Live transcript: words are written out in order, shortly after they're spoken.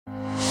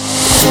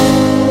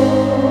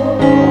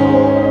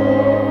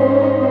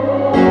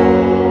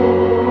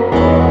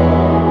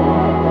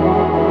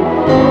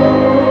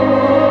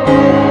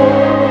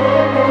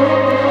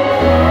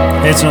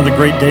It's another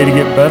great day to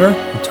get better.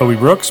 I'm Toby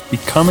Brooks.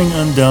 Becoming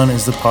Undone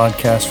is the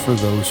podcast for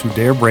those who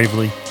dare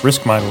bravely,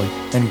 risk mightily,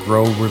 and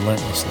grow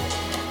relentlessly.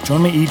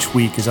 Join me each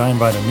week as I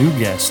invite a new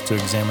guest to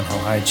examine how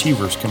high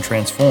achievers can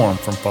transform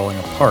from falling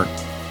apart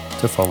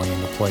to falling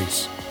into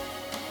place.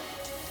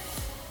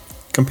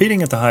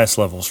 Competing at the highest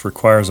levels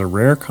requires a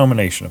rare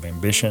combination of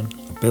ambition,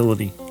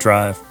 ability,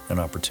 drive,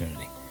 and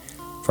opportunity.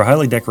 For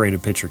highly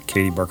decorated pitcher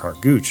Katie Burkhart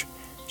Gooch,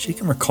 she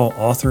can recall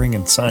authoring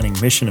and signing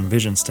mission and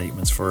vision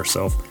statements for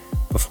herself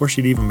before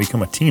she'd even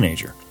become a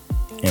teenager.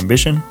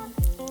 Ambition?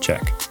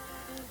 Check.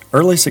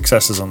 Early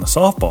successes on the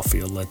softball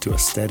field led to a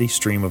steady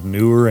stream of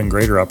newer and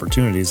greater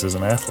opportunities as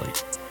an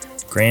athlete.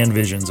 Grand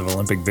visions of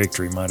Olympic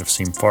victory might have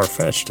seemed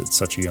far-fetched at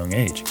such a young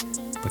age,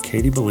 but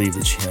Katie believed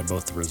that she had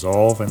both the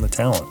resolve and the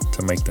talent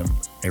to make them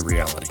a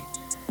reality.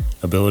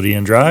 Ability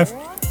and drive?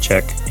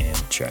 Check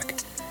and check.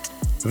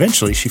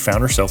 Eventually, she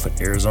found herself at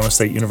Arizona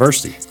State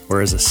University,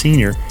 where as a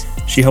senior,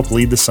 she helped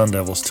lead the Sun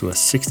Devils to a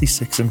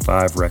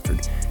 66-5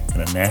 record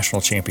and a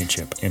national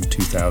championship in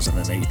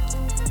 2008.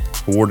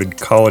 Awarded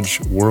College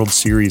World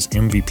Series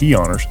MVP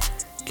honors,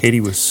 Katie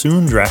was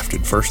soon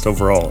drafted first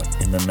overall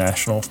in the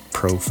National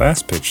Pro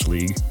Fast Pitch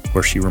League,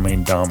 where she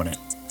remained dominant,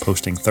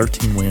 posting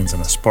 13 wins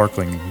and a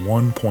sparkling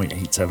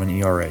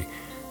 1.87 ERA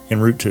en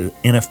route to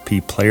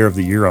NFP Player of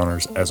the Year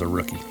honors as a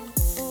rookie.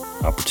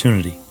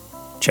 Opportunity?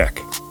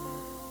 Check.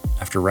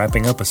 After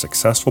wrapping up a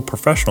successful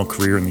professional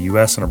career in the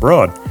U.S. and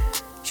abroad,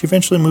 she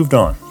eventually moved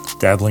on,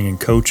 dabbling in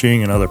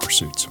coaching and other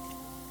pursuits.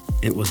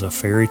 It was a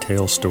fairy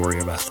tale story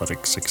of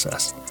athletic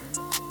success.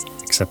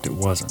 Except it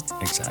wasn't,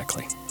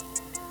 exactly.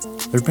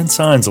 There have been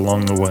signs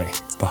along the way.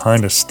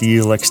 Behind a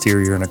steel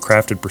exterior and a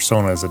crafted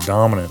persona as a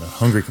dominant and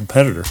hungry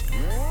competitor,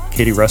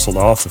 Katie wrestled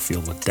off the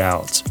field with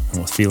doubts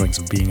and with feelings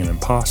of being an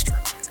imposter.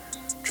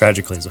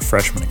 Tragically, as a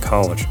freshman in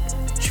college,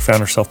 she found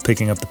herself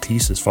picking up the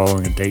pieces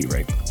following a date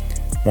rape,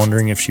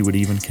 wondering if she would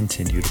even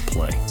continue to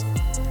play.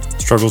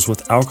 Struggles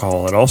with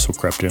alcohol had also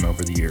crept in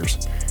over the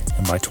years,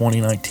 and by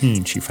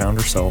 2019, she found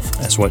herself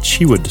as what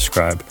she would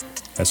describe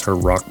as her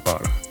rock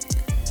bottom.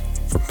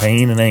 From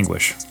pain and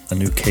anguish, a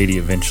new Katie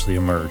eventually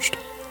emerged,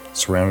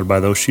 surrounded by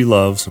those she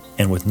loves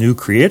and with new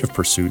creative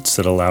pursuits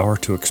that allow her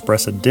to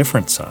express a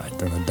different side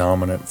than the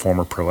dominant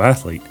former pro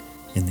athlete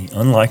in the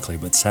unlikely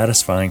but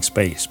satisfying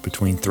space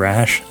between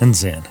thrash and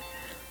zen,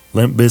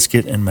 Limp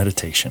Bizkit and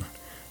meditation,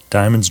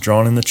 diamonds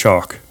drawn in the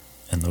chalk,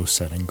 and those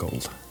set in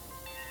gold.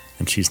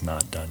 And she's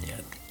not done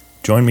yet.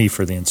 Join me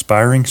for the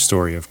inspiring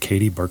story of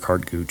Katie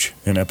Burkhart Gooch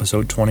in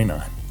episode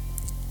 29,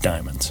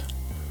 Diamonds.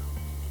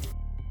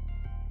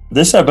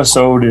 This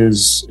episode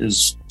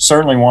is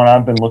certainly one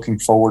I've been looking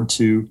forward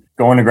to.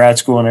 Going to grad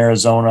school in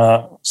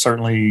Arizona,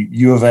 certainly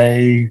U of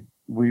A,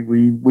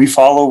 we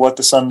follow what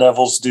the Sun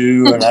Devils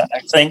do, and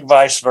I think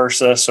vice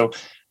versa. So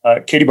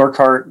Katie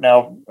Burkhart,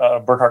 now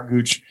Burkhart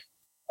Gooch,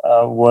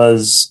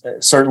 was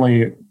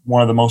certainly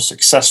one of the most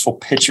successful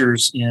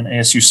pitchers in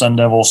ASU Sun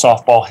Devil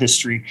softball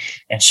history,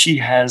 and she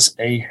has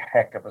a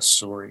heck of a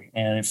story,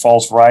 and it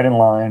falls right in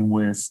line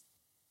with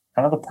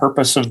kind of the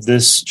purpose of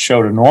this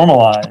show, to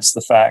normalize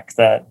the fact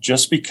that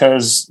just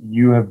because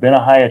you have been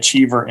a high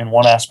achiever in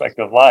one aspect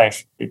of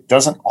life, it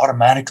doesn't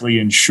automatically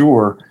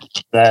ensure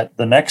that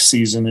the next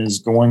season is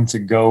going to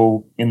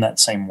go in that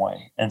same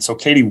way. And so,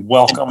 Katie,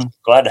 welcome.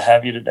 Glad to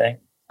have you today.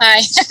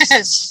 Hi.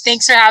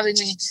 Thanks for having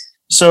me.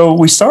 So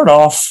we start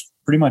off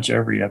pretty much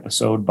every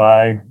episode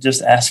by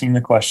just asking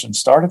the question.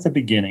 Start at the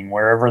beginning,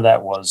 wherever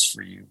that was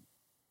for you.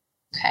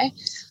 Okay.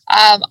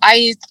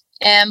 I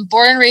am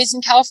born and raised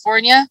in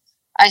California.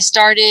 I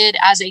started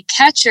as a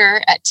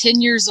catcher at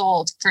 10 years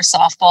old for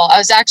softball. I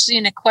was actually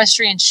an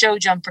equestrian show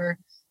jumper,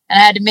 and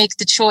I had to make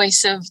the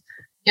choice of,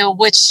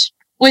 which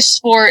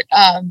sport,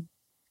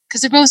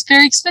 because they're both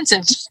very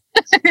expensive.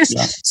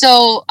 Yeah.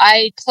 So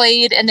I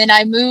played, and then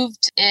I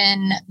moved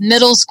in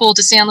middle school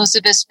to San Luis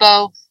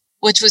Obispo,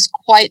 which was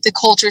quite the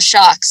culture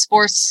shock.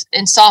 Sports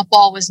and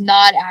softball was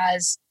not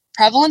as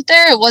prevalent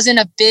there. It wasn't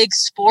a big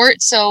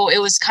sport. So it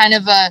was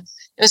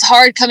it was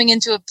hard coming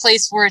into a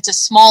place where it's a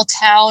small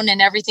town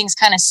and everything's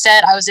kind of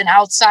set. I was an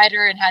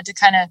outsider and had to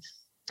kind of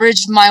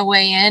bridge my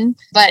way in,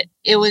 but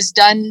it was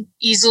done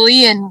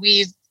easily. And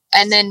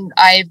then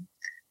I've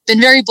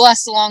been very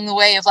blessed along the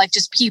way of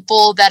just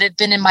people that have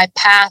been in my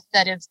path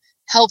that have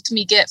helped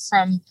me get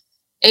from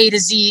A to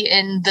Z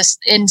in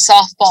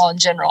softball in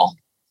general.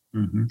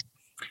 Mm-hmm.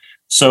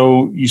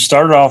 So you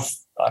started off,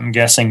 I'm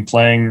guessing,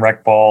 playing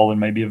rec ball and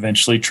maybe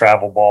eventually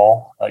travel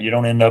ball. You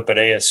don't end up at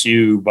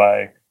ASU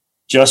by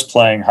just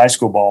playing high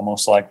school ball,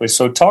 most likely.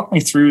 So talk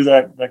me through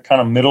that kind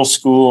of middle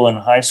school and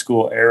high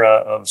school era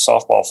of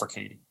softball for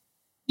Katie.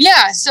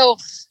 Yeah. So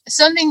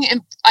something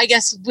I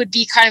guess would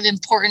be kind of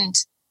important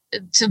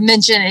to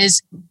mention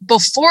is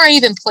before I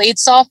even played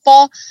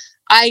softball,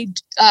 and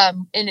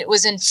it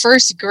was in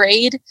first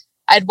grade,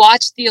 I'd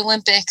watched the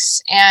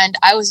Olympics, and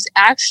I was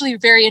actually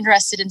very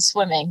interested in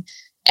swimming.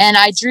 And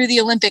I drew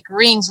the Olympic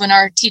rings when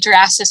our teacher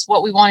asked us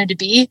what we wanted to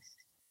be.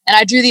 And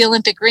I drew the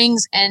Olympic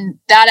rings, and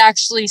that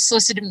actually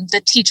solicited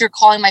the teacher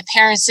calling my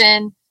parents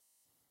in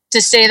to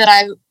say that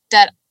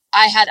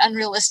I had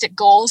unrealistic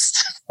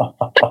goals.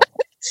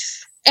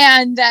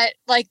 and that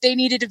like they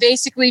needed to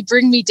basically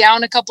bring me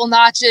down a couple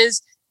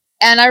notches.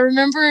 And I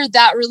remember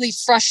that really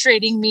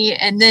frustrating me.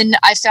 And then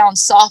I found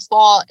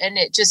softball and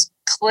it just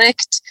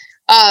clicked.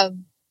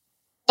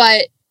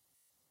 But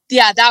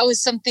yeah, that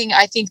was something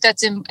I think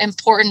that's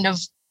important.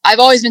 I've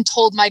always been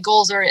told my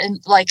goals are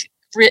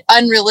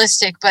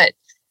unrealistic, but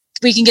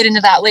we can get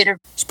into that later.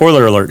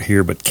 Spoiler alert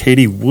here, but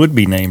Katie would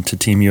be named to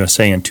Team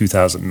USA in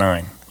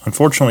 2009.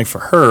 Unfortunately for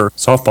her,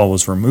 softball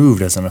was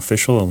removed as an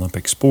official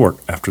Olympic sport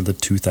after the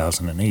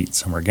 2008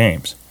 Summer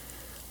Games.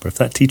 But if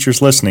that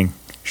teacher's listening,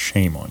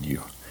 shame on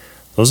you.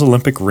 Those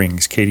Olympic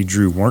rings Katie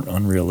drew weren't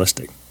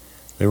unrealistic.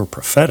 They were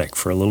prophetic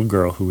for a little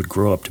girl who would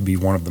grow up to be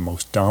one of the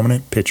most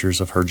dominant pitchers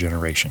of her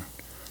generation.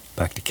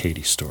 Back to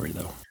Katie's story,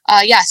 though.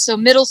 So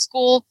middle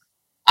school,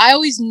 I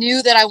always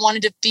knew that I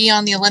wanted to be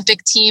on the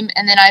Olympic team.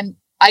 And then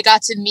I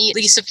got to meet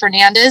Lisa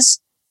Fernandez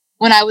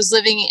when I was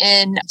living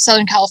in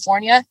Southern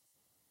California.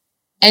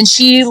 And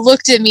she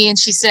looked at me and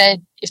she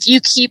said, if you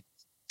keep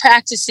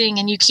practicing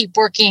and you keep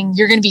working,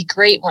 you're going to be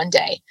great one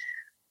day.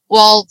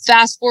 Well,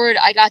 fast forward,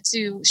 I got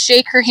to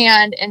shake her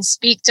hand and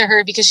speak to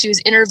her because she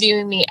was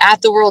interviewing me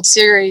at the World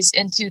Series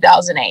in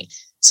 2008.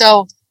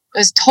 So it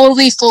was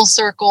totally full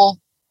circle.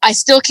 I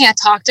still can't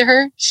talk to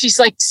her. She's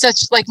like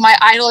my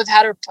idol.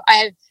 I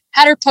have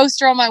had her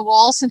poster on my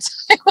wall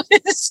since I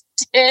was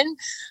 10,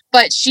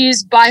 but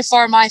she's by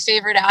far my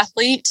favorite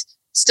athlete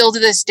still to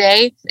this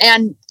day.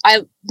 And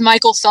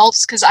Michael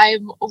Phelps, because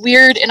I'm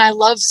weird and I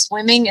love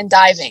swimming and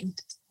diving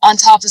on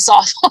top of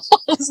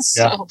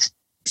softball.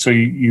 So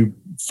you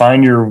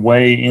find your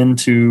way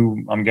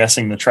into, I'm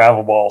guessing, the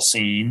travel ball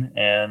scene.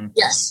 And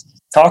yes,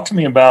 talk to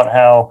me about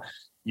how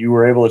you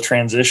were able to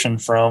transition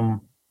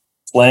from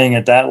playing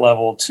at that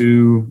level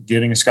to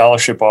getting a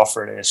scholarship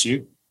offer at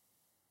ASU.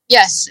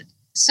 Yes.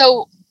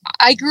 So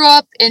I grew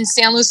up in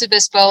San Luis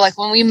Obispo. Like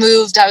when we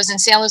moved, I was in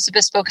San Luis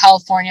Obispo,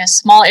 California,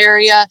 small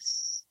area.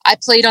 I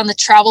played on the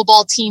travel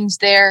ball teams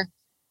there.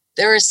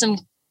 There was some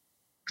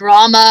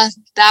drama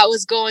that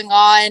was going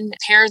on.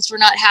 Parents were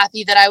not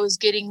happy that I was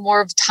getting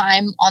more of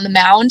time on the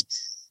mound.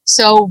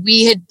 So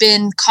we had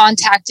been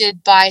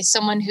contacted by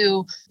someone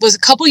who was a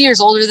couple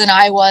years older than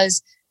I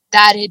was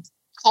that had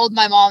called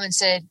my mom and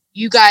said,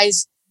 you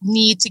guys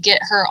need to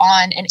get her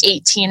on an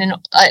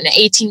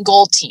 18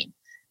 goal team.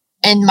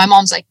 And my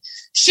mom's like,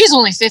 she's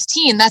only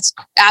 15. That's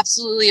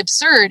absolutely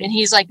absurd. And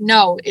he's like,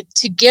 no,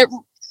 to get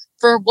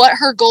for what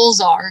her goals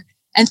are.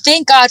 And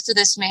thank God for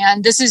this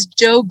man. This is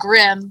Joe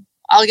Grimm.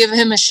 I'll give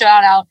him a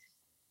shout out.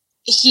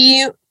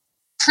 He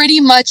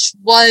pretty much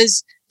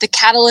was the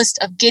catalyst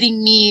of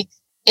getting me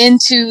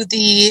into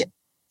the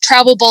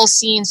travel ball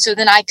scene so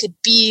then I could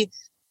be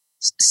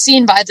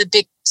seen by the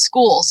big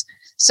schools.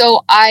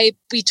 So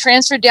we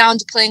transferred down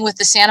to playing with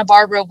the Santa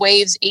Barbara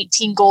Waves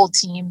 18 gold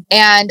team.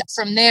 And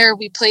from there,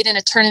 we played in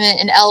a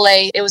tournament in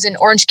LA. It was in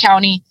Orange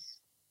County.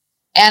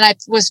 And I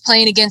was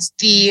playing against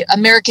the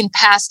American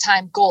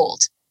Pastime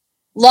Gold.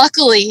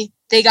 Luckily,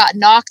 they got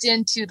knocked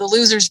into the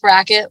losers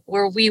bracket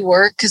where we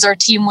were because our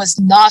team was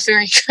not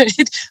very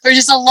good. We're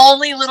just a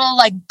lonely little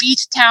like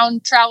beach town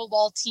travel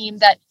ball team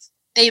that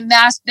they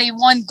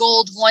won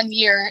gold one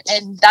year.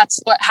 And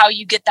that's how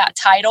you get that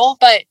title.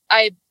 But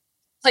I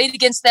played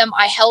against them.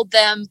 I held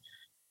them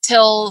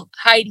till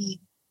Heidi,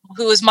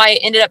 who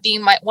ended up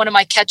being one of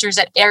my catchers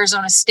at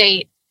Arizona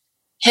State,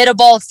 hit a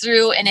ball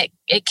through and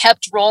it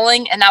kept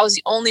rolling. And that was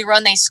the only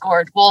run they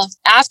scored. Well,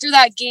 after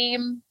that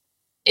game,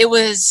 it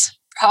was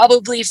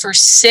probably for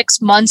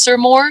 6 months or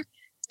more,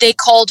 they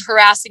called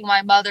harassing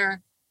my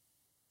mother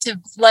to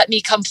let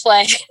me come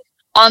play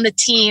on the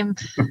team,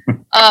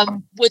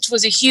 which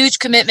was a huge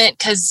commitment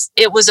because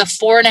it was a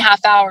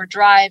 4.5 hour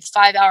drive,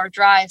 5 hour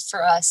drive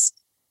for us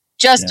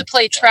just to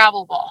play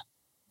travel ball.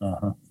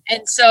 Uh-huh.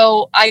 And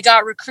so I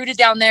got recruited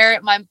down there.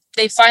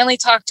 They finally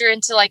talked her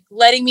into like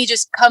letting me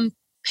just come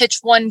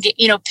pitch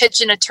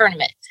pitch in a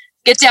tournament,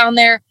 get down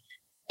there.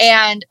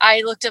 And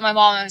I looked at my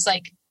mom and I was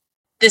like,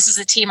 this is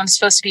the team I'm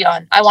supposed to be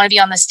on. I want to be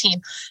on this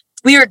team.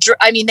 They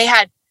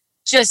had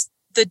just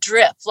the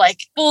drip,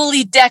 like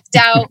fully decked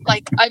out,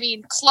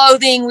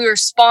 clothing. We were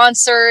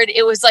sponsored.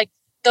 It was like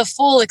the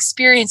full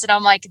experience. And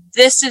I'm like,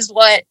 this is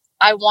what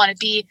I want to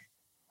be.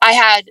 I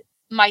had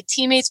my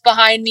teammates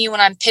behind me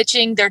when I'm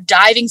pitching, they're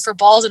diving for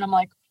balls. And I'm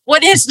like,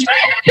 what is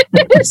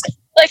this?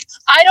 Like,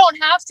 I don't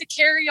have to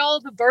carry all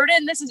the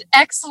burden. This is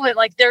excellent.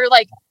 Like, they're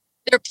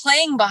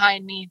playing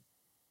behind me.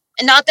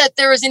 And not that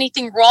there was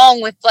anything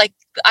wrong with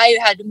I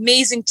had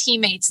amazing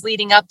teammates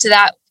leading up to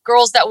that,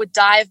 girls that would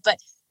dive, but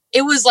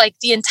it was like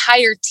the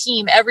entire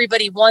team,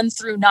 everybody 1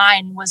 through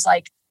 9 was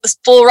like a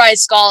full ride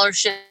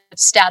scholarship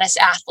status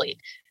athlete.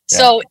 Yeah.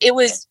 So it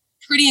was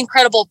pretty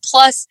incredible.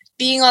 Plus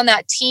being on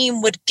that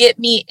team would get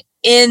me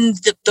in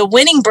the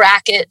winning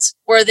brackets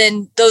where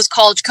then those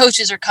college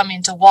coaches are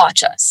coming to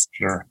watch us.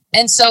 Sure.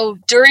 And so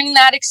during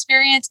that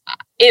experience,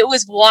 it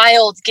was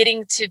wild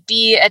getting to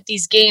be at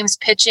these games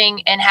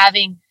pitching and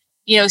having,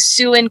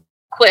 Sue and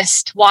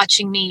Quist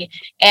watching me,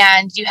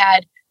 and you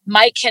had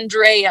Mike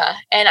Kendrea.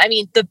 And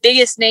the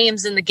biggest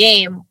names in the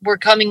game were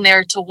coming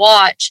there to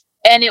watch.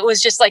 And it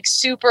was just like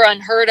super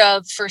unheard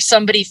of for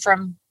somebody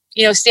from,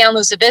 San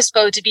Luis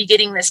Obispo to be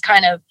getting this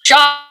kind of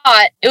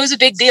shot. It was a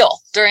big deal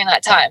during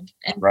that time.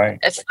 And Right.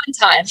 a fun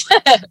time.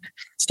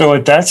 So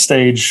at that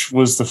stage,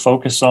 was the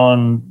focus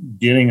on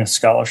getting a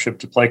scholarship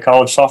to play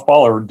college softball,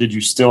 or did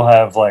you still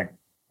have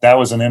that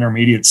was an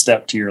intermediate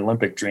step to your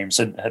Olympic dreams?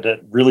 Had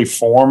it really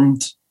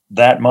formed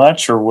that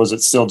much, or was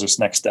it still just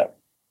next step?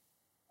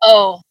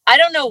 Oh, I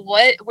don't know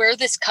where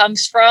this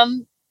comes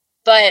from,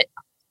 but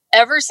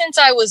ever since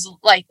I was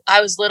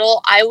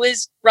little, I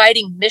was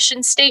writing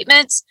mission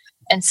statements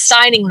and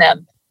signing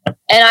them.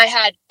 And I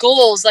had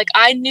goals.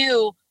 I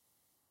knew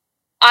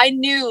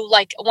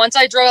once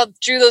I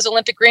drew those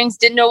Olympic rings,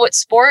 didn't know what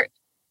sport,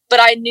 but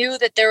I knew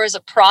that there was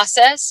a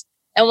process.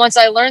 And once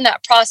I learned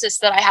that process,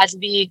 that I had to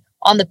be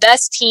on the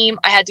best team,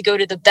 I had to go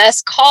to the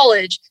best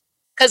college,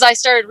 because I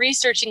started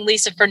researching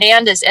Lisa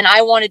Fernandez, and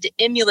I wanted to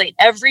emulate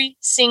every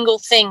single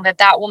thing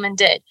that woman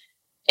did.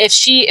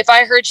 If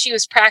I heard she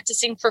was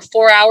practicing for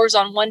 4 hours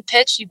on one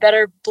pitch, you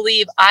better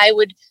believe I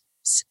would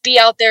be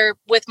out there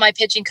with my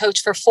pitching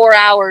coach for 4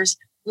 hours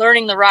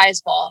learning the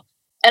rise ball.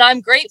 And I'm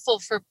grateful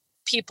for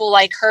people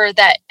like her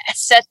that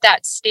set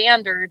that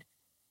standard.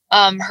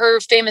 Her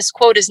famous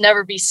quote is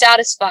 "Never be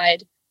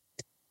satisfied."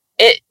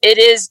 It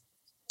is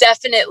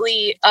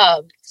definitely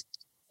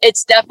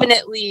it's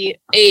definitely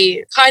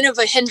a kind of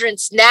a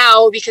hindrance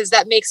now, because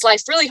that makes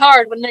life really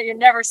hard when you're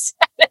never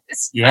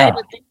satisfied. Yeah.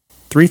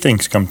 3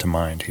 things come to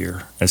mind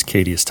here as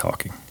Katie is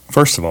talking.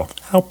 First of all,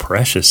 how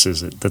precious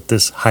is it that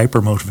this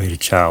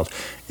hyper-motivated child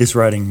is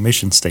writing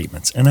mission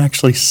statements and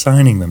actually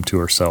signing them to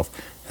herself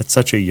at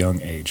such a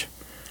young age?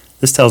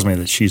 This tells me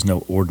that she's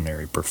no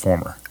ordinary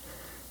performer.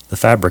 The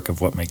fabric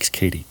of what makes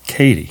Katie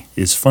Katie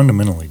is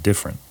fundamentally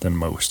different than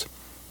most,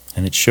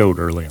 and it showed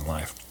early in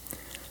life.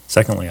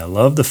 Secondly, I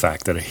love the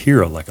fact that a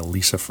hero like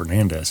Elisa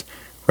Fernandez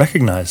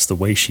recognized the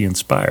way she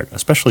inspired,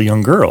 especially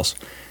young girls,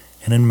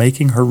 and in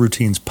making her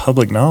routines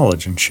public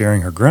knowledge and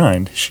sharing her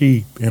grind,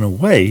 she, in a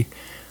way,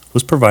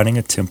 was providing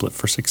a template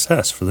for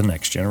success for the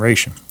next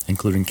generation,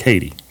 including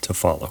Katie, to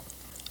follow.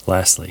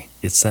 Lastly,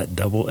 it's that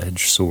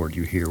double-edged sword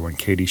you hear when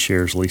Katie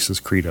shares Lisa's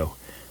credo,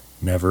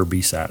 "Never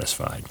be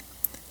satisfied."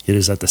 It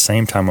is at the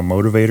same time a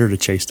motivator to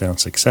chase down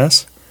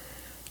success,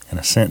 and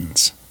a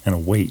sentence and a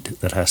weight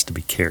that has to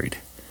be carried.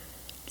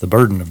 The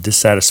burden of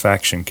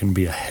dissatisfaction can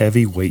be a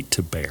heavy weight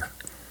to bear,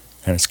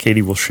 and as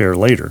Katie will share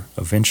later,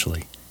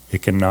 eventually,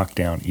 it can knock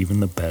down even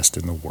the best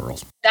in the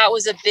world. That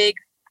was a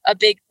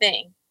big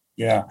thing.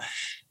 Yeah.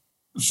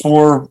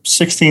 For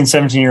 16,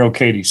 17-year-old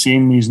Katie,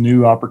 seeing these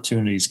new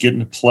opportunities, getting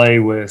to play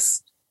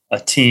with a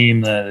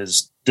team that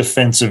is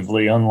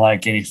defensively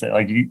unlike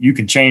anything, you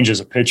can change as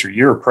a pitcher.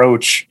 Your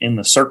approach in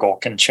the circle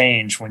can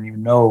change when you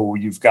know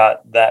you've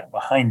got that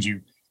behind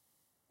you.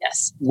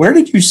 Yes. Where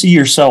did you see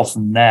yourself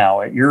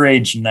now, at your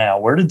age now?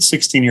 Where did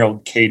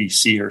 16-year-old Katie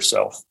see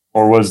herself?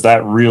 Or was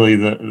that really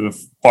the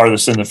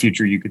farthest in the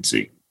future you could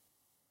see?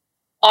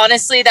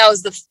 Honestly,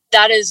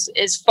 that is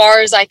as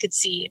far as I could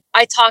see.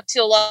 I talk to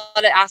a lot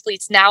of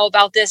athletes now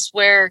about this,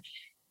 where,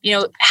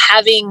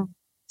 having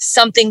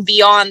something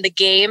beyond the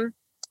game,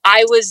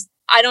 I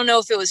don't know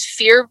if it was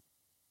fear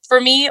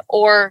for me,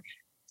 or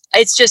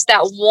it's just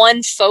that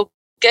one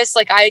focus.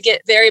 I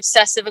get very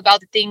obsessive about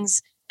the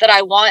things that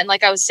I want. And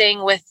like I was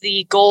saying, with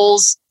the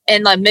goals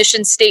and the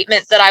mission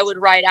statement that I would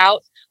write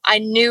out, I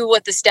knew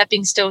what the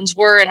stepping stones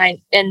were.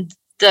 And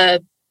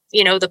the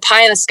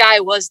pie in the sky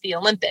was the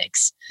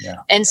Olympics. Yeah.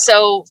 And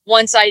so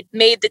once I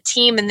made the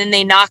team and then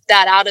they knocked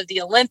that out of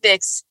the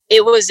Olympics,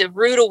 it was a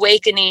rude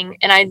awakening.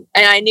 And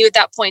I knew at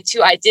that point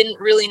too, I didn't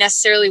really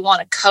necessarily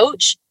want to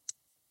coach.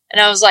 And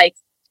I was like,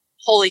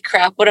 holy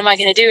crap, what am I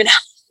going to do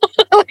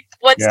now?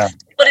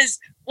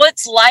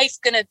 What's life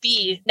going to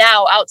be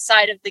now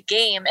outside of the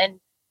game? And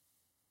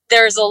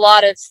there's a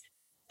lot of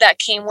that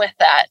came with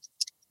that.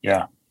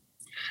 Yeah.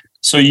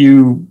 So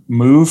you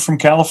move from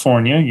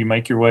California, you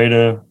make your way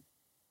to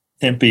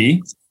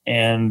Tempe,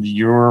 and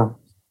you're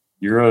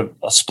a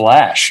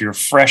splash. Your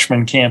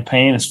freshman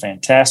campaign is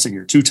fantastic.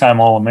 You're a 2-time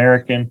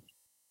All-American.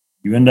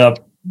 You end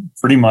up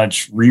pretty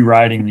much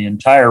rewriting the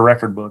entire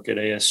record book at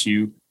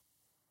ASU.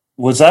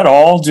 Was that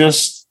all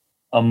just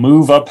a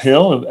move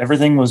uphill?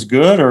 Everything was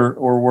good,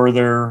 or were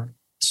there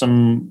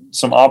some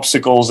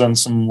obstacles and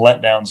some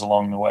letdowns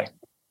along the way?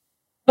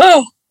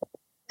 Oh,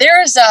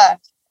 there's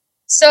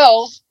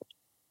so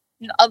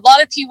a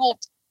lot of people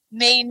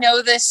may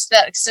know this,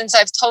 that since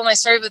I've told my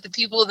story, but the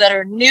people that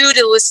are new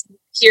to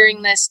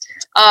hearing this,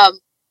 I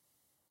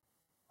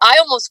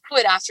almost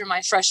quit after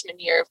my freshman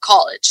year of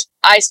college.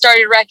 I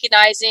started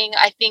recognizing,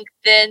 I think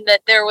then,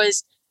 that there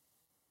was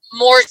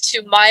more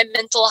to my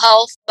mental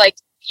health.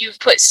 You've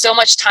put so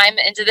much time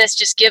into this,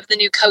 just give the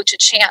new coach a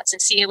chance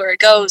and see where it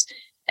goes.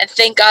 And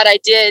thank God I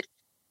did.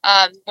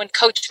 When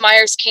Coach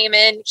Myers came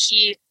in,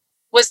 it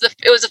was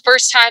the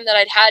first time that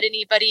I'd had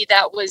anybody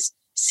that was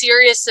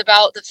serious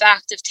about the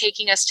fact of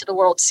taking us to the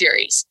World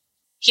Series.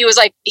 He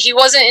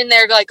wasn't in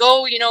there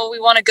oh, we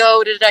want to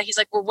go. He's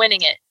like, we're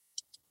winning it,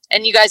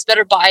 and you guys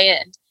better buy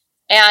in.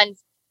 And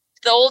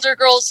the older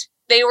girls,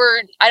 they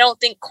were, I don't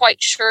think,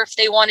 quite sure if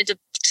they wanted to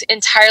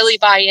entirely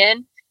buy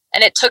in.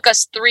 And it took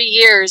us 3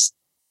 years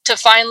to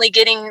finally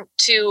getting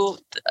to,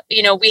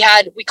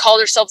 we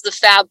called ourselves the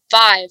Fab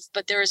Five,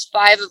 but there was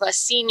 5 of us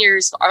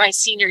seniors my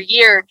senior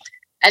year.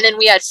 And then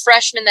we had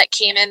freshmen that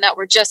came in that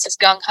were just as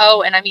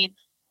gung-ho. And I mean,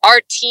 our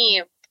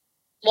team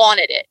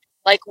wanted it.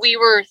 Like, we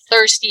were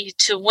thirsty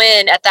to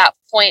win at that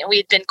point. We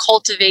had been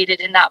cultivated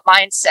in that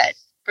mindset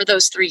for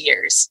those 3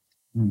 years.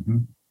 Mm-hmm.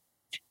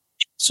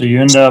 So you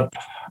end up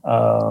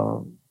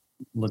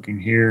looking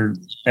here,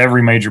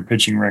 every major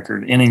pitching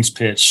record, innings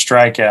pitched,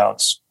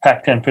 strikeouts,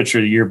 Pac-10 pitcher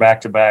of the year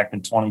back-to-back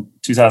in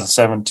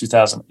 2007,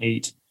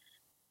 2008.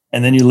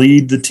 And then you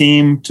lead the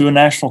team to a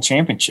national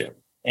championship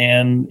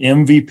and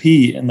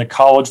MVP in the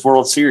College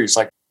World Series.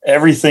 Like,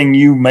 everything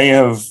you may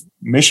have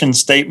mission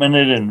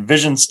statemented and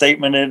vision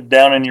statemented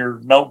down in your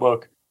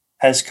notebook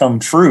has come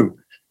true.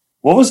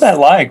 What was that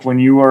like when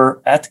you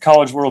were at the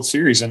College World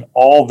Series and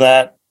all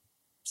that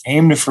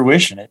came to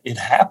fruition? It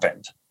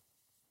happened.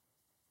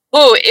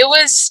 Oh, it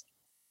was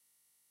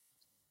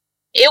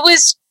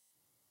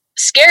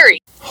scary.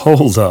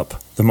 Hold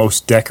up. The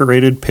most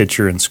decorated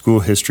pitcher in school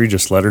history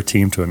just led her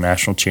team to a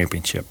national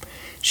championship.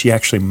 She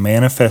actually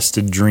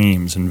manifested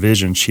dreams and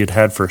visions she had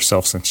had for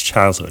herself since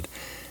childhood.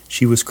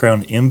 She was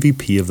crowned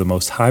MVP of the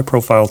most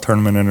high-profile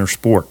tournament in her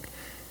sport.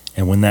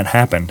 And when that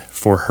happened,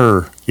 for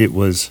her, it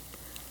was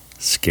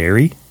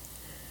scary.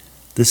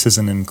 This is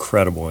an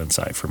incredible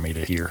insight for me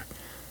to hear.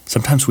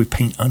 Sometimes we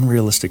paint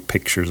unrealistic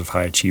pictures of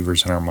high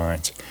achievers in our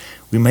minds.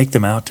 We make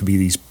them out to be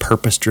these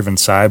purpose-driven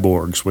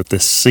cyborgs with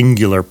this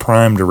singular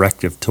prime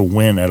directive to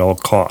win at all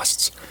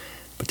costs.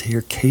 But to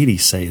hear Katie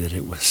say that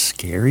it was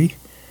scary,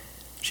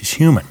 she's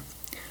human.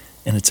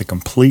 And it's a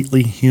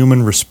completely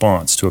human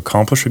response to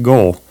accomplish a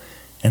goal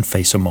and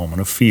face a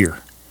moment of fear.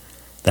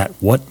 That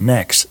what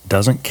next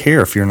doesn't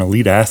care if you're an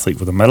elite athlete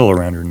with a medal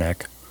around your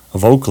neck, a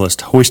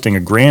vocalist hoisting a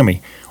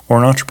Grammy, or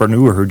an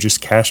entrepreneur who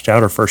just cashed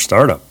out her first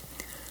startup.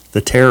 The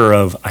terror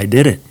of, I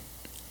did it,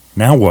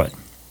 now what,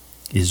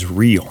 is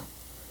real.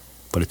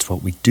 But it's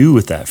what we do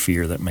with that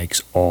fear that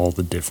makes all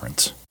the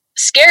difference.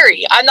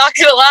 Scary. I'm not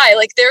going to lie.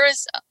 There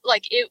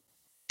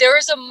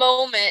was a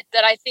moment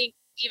that I think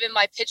even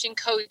my pitching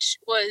coach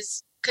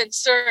was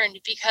concerned,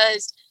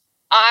 because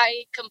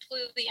I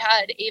completely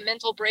had a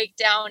mental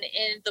breakdown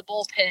in the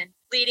bullpen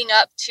leading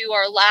up to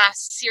our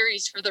last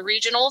series for the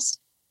regionals.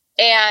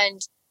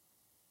 And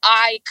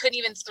I couldn't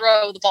even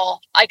throw the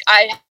ball.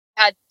 I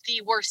had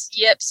the worst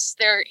yips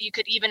there you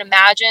could even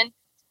imagine.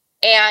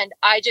 And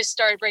I just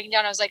started breaking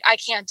down. I was like, I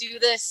can't do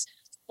this.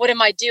 What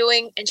am I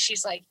doing? And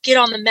she's like, get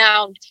on the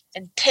mound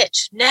and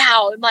pitch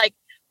now. And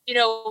it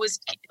was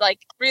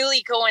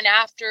really going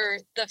after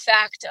the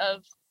fact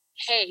of,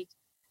 hey,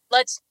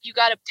 you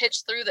got to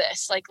pitch through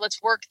this.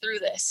 Let's work through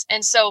this.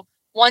 And so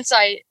once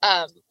I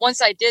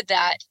did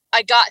that,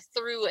 I got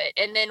through it.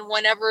 And then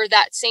whenever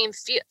that same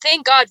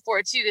thank God for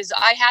it too, because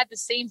I had the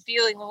same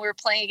feeling when we were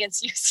playing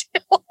against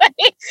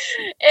UCLA.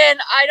 And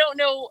I don't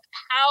know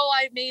how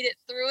I made it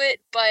through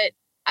it, but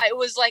I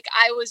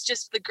was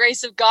just the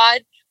grace of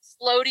God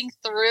floating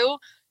through.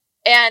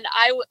 And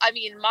I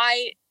mean,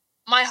 my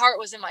heart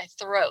was in my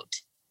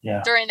throat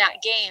during that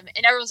game.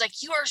 And everyone's like,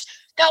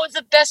 that was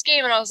the best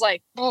game. And I was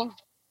like, oh,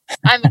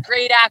 I'm a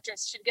great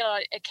actress. Should get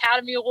an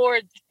Academy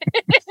Award.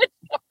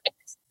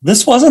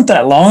 This wasn't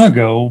that long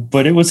ago,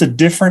 but it was a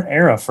different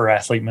era for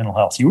athlete mental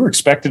health. You were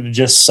expected to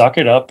just suck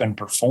it up and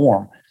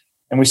perform.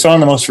 And we saw in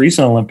the most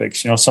recent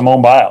Olympics,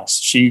 Simone Biles,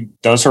 she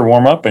does her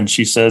warm up and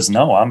she says,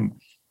 no,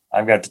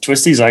 I've got the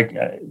twisties,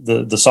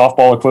 the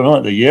softball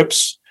equivalent, the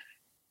yips.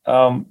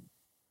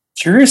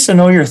 Curious to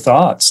know your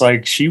thoughts.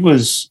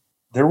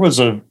 There was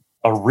a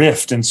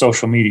rift in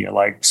social media.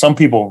 Some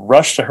people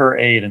rushed to her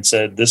aid and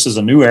said, this is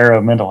a new era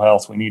of mental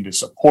health. We need to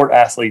support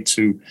athletes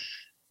who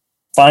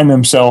find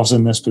themselves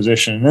in this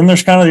position. And then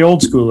there's kind of the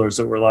old schoolers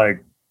that were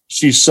like,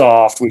 she's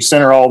soft. We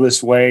sent her all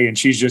this way and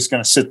she's just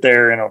going to sit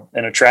there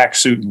in a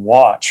tracksuit and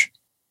watch.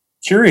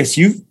 Curious,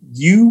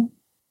 you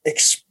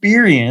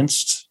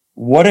experienced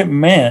what it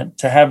meant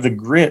to have the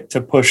grit to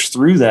push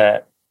through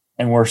that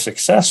and were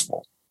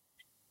successful.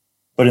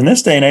 But in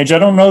this day and age, I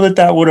don't know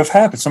that would have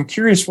happened. So I'm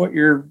curious what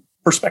your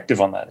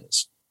perspective on that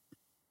is.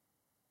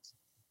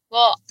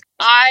 Well,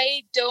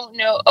 I don't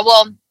know.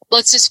 Well,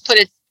 let's just put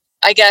it,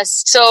 I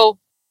guess. So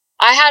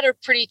I had a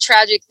pretty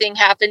tragic thing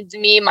happen to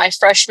me my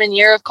freshman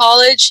year of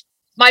college.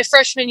 My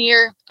freshman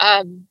year,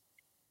 I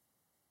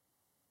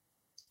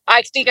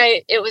think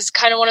it was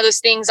kind of one of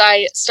those things.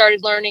 I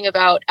started learning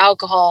about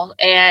alcohol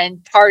and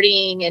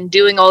partying and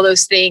doing all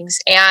those things.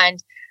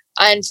 And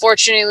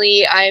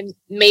unfortunately, I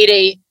made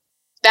a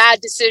bad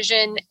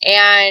decision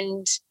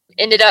and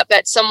ended up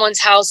at someone's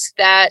house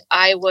that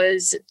I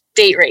was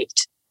date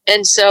raped.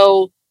 And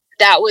so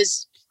that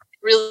was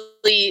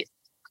really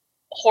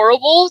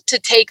horrible to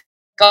take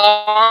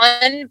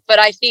on. But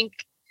I think,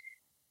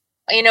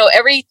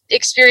 every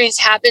experience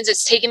happens.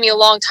 It's taken me a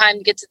long time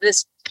to get to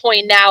this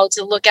point now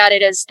to look at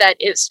it as that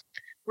it's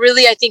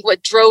really, I think,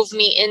 what drove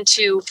me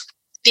into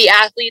the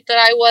athlete that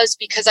I was,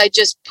 because I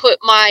just put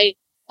my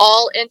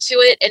all into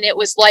it and it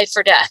was life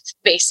or death,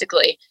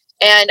 basically.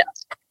 And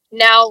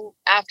now,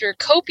 after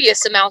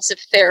copious amounts of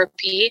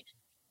therapy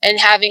and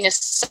having a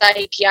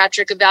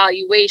psychiatric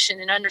evaluation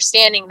and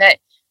understanding that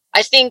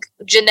I think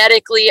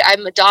genetically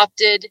I'm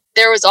adopted,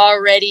 there was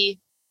already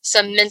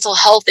some mental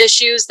health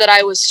issues that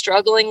I was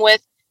struggling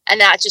with,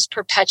 and that just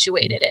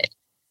perpetuated it.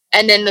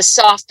 And then the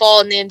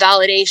softball and the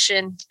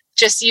invalidation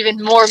just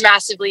even more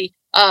massively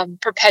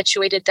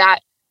perpetuated that.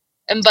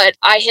 But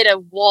I hit a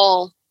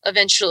wall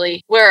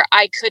eventually where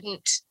I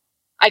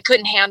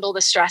couldn't handle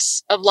the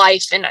stress of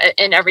life and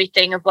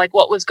everything of like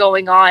what was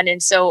going on.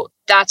 And so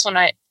that's when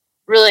I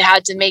really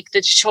had to make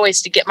the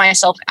choice to get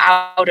myself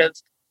out of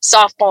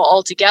softball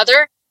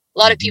altogether. A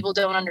lot of people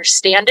don't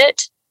understand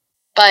it,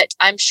 but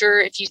I'm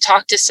sure if you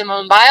talk to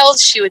Simone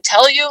Biles, she would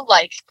tell you,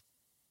 like,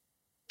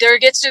 there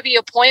gets to be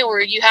a point where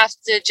you have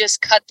to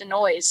just cut the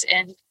noise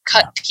and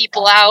cut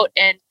people out,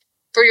 and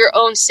for your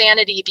own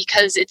sanity,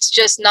 because it's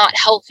just not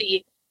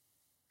healthy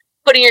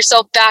putting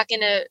yourself back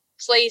in a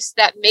place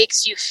that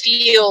makes you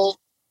feel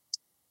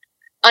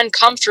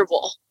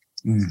uncomfortable.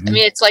 Mm-hmm. I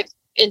mean, it's like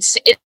it's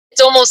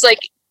almost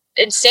like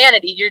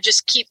insanity. You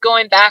just keep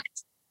going back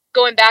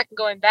and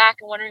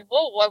wondering,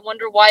 whoa, I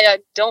wonder why I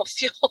don't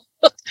feel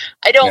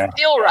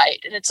feel right.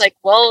 And it's like,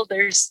 well,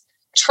 there's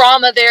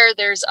trauma there.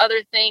 There's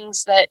other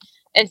things that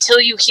until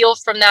you heal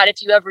from that,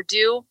 if you ever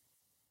do,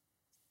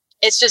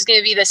 it's just going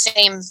to be the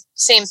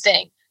same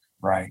thing.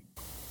 Right.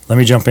 Let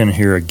me jump in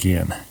here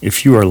again.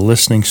 If you are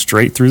listening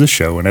straight through the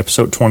show, in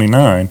episode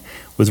 29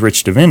 with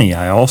Rich Deviney,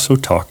 I also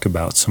talked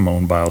about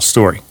Simone Biles'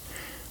 story.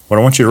 What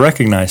I want you to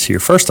recognize here,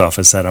 first off,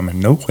 is that I'm in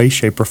no way,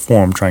 shape, or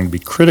form trying to be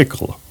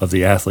critical of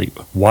the athlete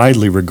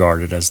widely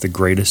regarded as the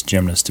greatest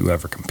gymnast to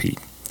ever compete.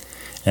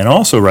 And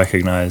also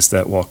recognize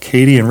that while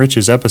Katie and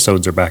Rich's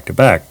episodes are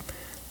back-to-back,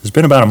 there's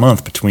been about a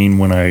month between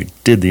when I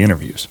did the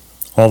interviews.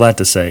 All that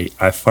to say,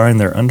 I find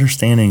their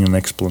understanding and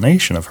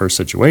explanation of her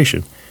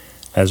situation,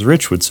 as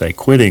Rich would say,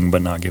 quitting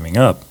but not giving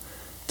up,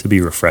 to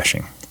be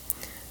refreshing.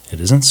 It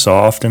isn't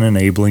soft and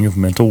enabling of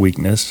mental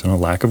weakness and a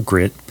lack of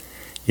grit.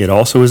 It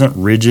also isn't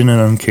rigid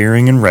and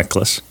uncaring and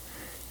reckless.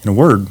 In a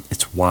word,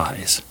 it's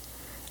wise.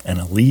 An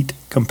elite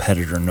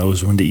competitor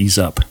knows when to ease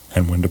up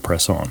and when to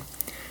press on.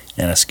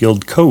 And a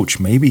skilled coach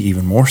maybe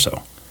even more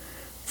so.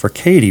 For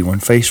Katie, when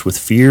faced with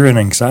fear and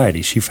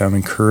anxiety, she found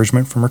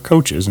encouragement from her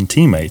coaches and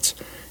teammates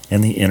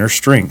and the inner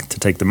strength to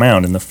take the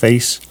mound in the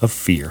face of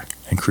fear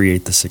and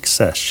create the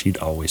success she'd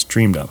always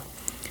dreamed of.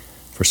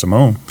 For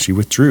Simone, she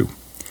withdrew.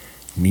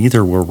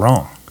 Neither were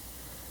wrong.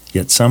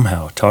 Yet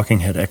somehow,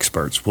 talking head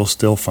experts will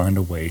still find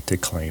a way to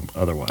claim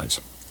otherwise.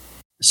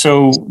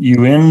 So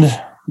you end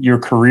your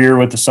career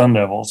with the Sun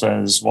Devils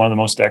as one of the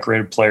most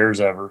decorated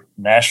players ever,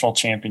 national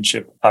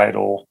championship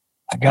title.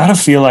 I got to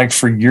feel like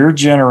for your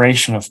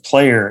generation of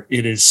player,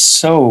 it is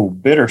so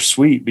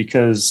bittersweet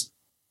because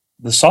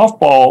the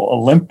softball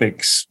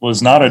Olympics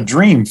was not a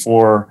dream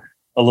for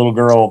a little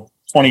girl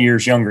 20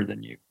 years younger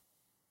than you.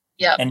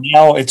 Yeah. And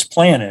now it's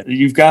planted.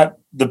 You've got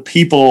the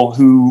people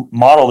who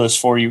model this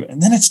for you,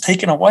 and then it's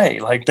taken away.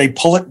 Like they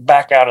pull it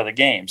back out of the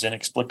games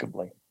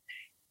inexplicably.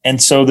 And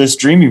so this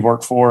dream you've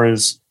worked for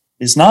is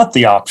not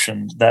the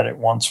option that it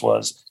once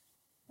was.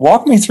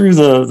 Walk me through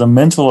the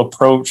mental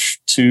approach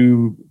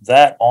to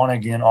that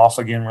on-again,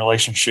 off-again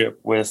relationship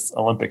with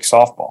Olympic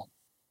softball.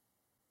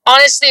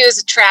 Honestly, it was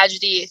a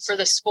tragedy for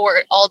the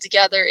sport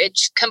altogether. It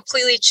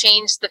completely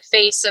changed the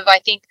face of,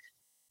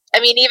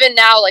 even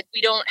now, like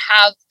we don't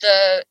have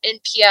the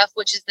NPF,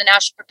 which is the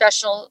National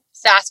Professional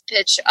Fast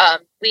Pitch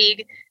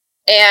League.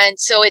 And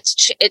so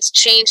it's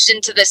changed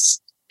into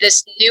this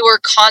newer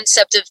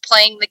concept of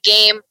playing the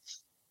game,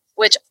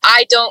 which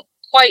I don't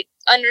quite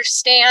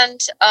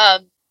understand.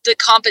 The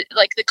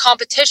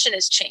competition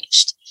has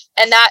changed.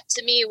 And that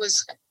to me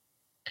was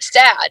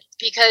sad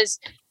because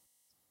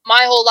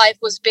my whole life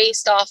was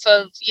based off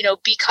of,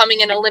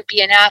 becoming an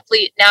Olympian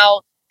athlete.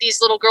 Now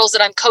these little girls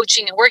that I'm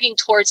coaching and working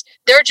towards,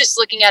 they're just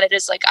looking at it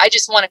as like, I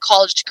just want a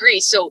college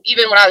degree. So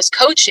even when I was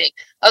coaching,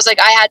 I was like,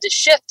 I had to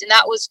shift. And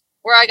that was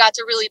where I got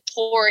to really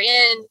pour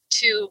in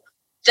to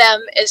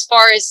them as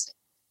far as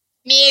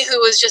me, who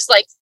was just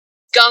like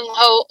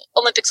gung-ho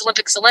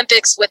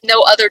Olympics with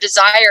no other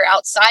desire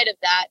outside of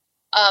that,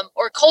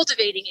 or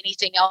cultivating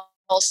anything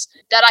else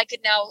that I could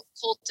now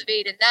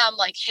cultivate in them.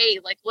 Like, hey,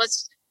 like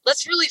let's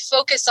really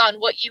focus on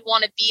what you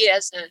want to be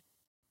as a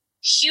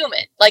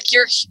human. Like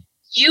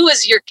you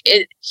as your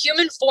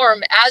human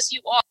form as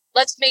you are.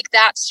 Let's make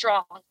that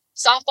strong.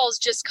 Softball is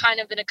just kind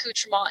of an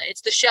accoutrement.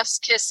 It's the chef's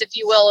kiss, if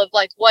you will, of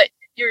like what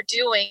you're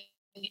doing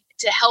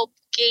to help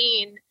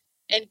gain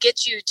and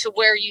get you to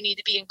where you need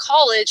to be in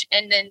college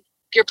and then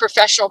your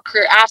professional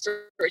career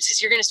afterwards,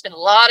 because you're going to spend a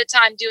lot of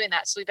time doing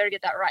that. So we better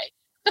get that right.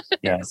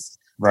 Yes,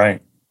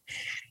 right.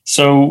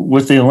 So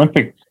with the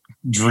Olympic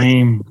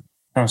dream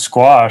kind of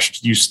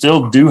squashed, you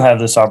still do have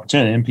this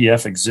opportunity.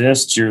 NPF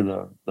exists. You're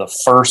the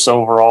first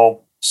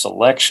overall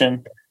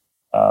selection.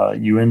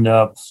 You end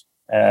up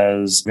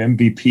as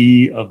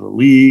MVP of the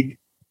league,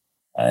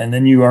 and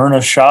then you earn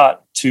a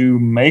shot to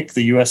make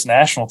the U.S.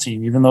 national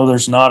team. Even though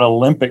there's not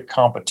Olympic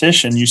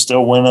competition, you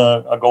still win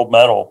a gold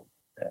medal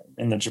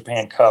in the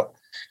Japan Cup.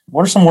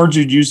 What are some words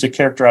you'd use to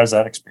characterize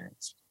that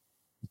experience?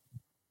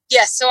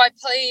 Yes, so I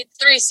played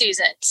 3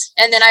 seasons,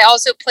 and then I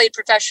also played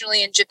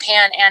professionally in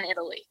Japan and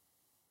Italy.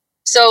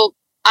 So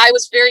I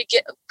was very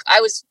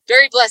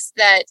blessed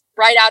that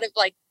right out of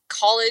like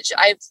college,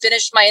 I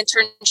finished my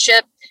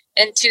internship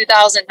in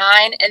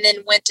 2009 and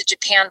then went to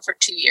Japan for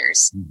 2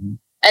 years,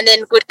 and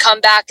then would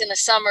come back in the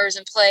summers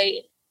and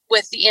play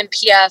with the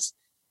MPF.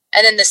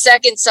 And then the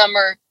second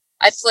summer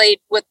I played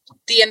with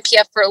the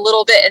MPF for a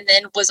little bit, and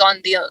then was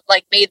on the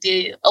made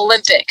the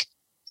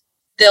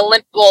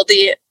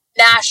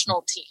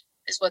national team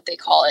is what they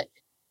call it.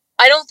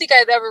 I don't think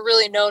I've ever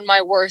really known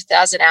my worth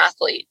as an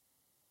athlete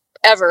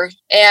ever.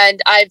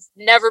 And I've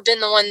never been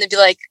the one to be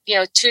like,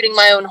 tooting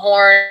my own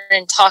horn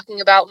and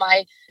talking about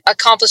my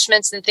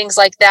accomplishments and things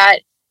like that.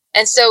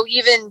 And so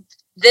even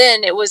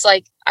then it was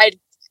like, I'd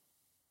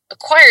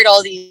acquired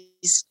all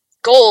these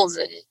goals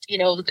and,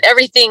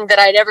 everything that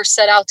I'd ever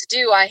set out to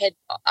do,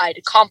 I'd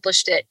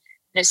accomplished it,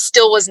 and it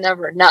still was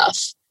never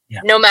enough. Yeah.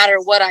 No matter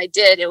what I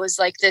did, it was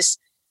like this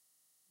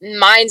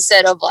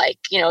mindset of like,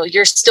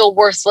 you're still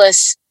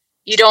worthless.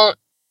 You don't,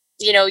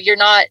 you're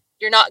not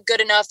good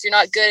enough. You're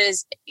not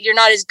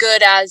as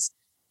good as,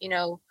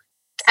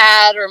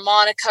 Kat or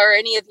Monica or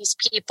any of these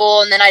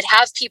people. And then I'd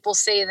have people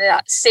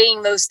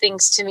saying those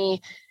things to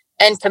me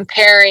and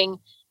comparing,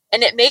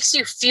 and it makes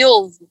you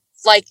feel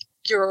like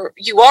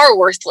you are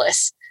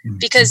worthless,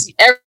 because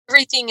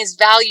everything is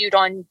valued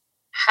on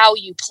how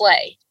you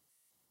play.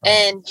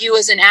 And you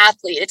as an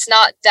athlete, it's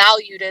not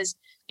valued as,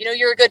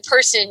 you're a good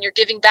person, you're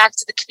giving back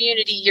to the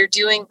community, you're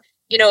doing,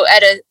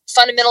 at a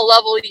fundamental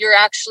level, you're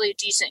actually a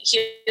decent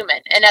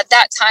human. And at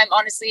that time,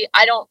 honestly,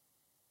 I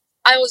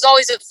was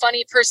always a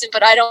funny person,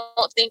 but I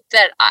don't think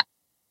that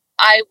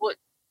I would,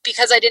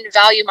 because I didn't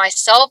value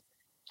myself,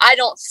 I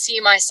don't see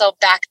myself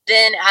back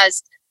then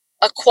as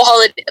a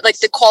quality, like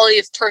the quality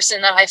of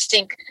person that I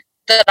think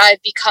that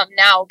I've become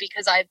now,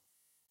 because I've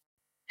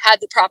had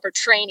the proper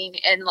training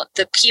and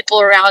the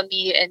people around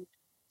me and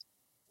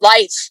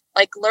life,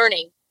 like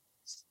learning.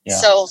 Yeah.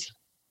 So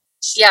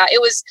yeah,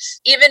 it was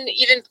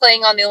even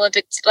playing on the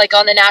Olympics, like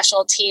on the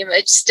national team,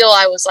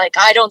 I was like,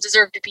 I don't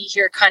deserve to be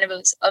here, kind of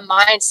a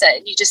mindset.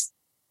 And you just,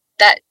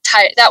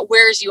 that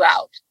wears you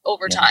out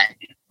over time.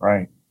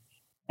 Right.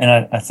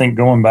 And I think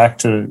going back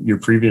to your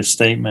previous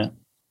statement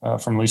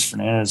from Luis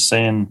Fernandez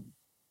saying,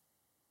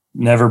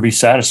 never be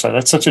satisfied.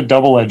 That's such a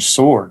double-edged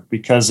sword,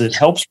 because it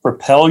helps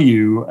propel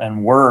you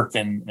and work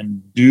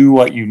and do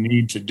what you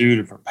need to do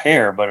to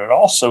prepare, but it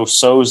also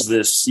sows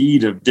this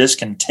seed of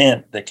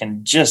discontent that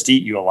can just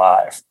eat you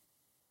alive.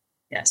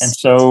 Yes. And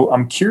so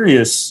I'm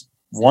curious,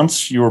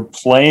 once your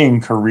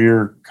playing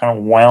career kind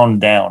of wound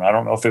down, I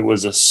don't know if it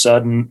was a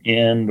sudden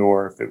end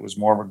or if it was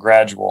more of a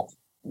gradual,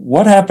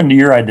 what happened to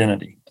your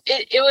identity?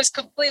 It was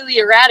completely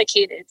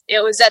eradicated.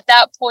 It was at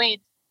that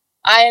point,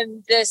 I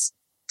am this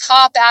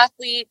top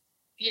athlete,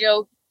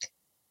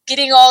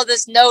 getting all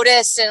this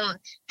notice and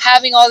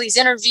having all these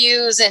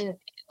interviews, and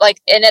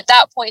at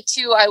that point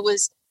too, I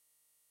was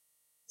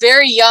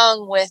very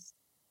young with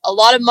a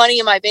lot of money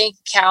in my bank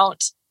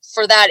account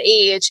for that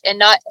age,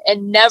 and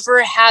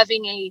never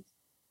having a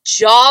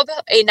job,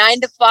 a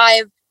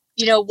 9-to-5,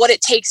 what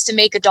it takes to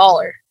make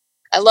 $1.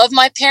 I love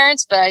my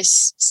parents, but I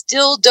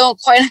still don't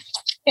quite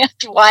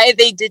understand why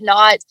they did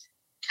not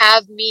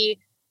have me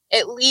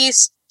at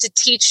least to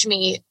teach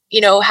me,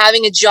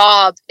 having a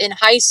job in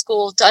high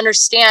school, to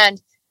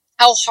understand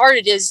how hard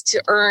it is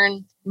to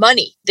earn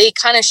money. They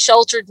kind of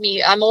sheltered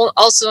me. I'm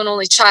also an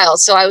only child,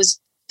 so I was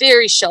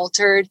very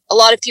sheltered. A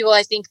lot of people,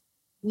 I think,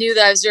 knew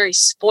that I was very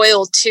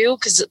spoiled too,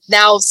 because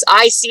now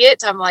I see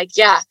it. I'm like,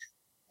 yeah,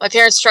 my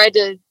parents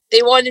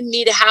they wanted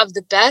me to have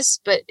the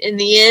best, but in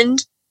the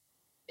end,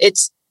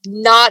 it's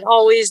not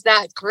always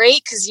that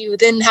great, because you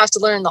then have to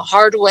learn the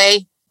hard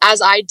way,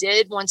 as I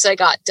did once I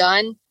got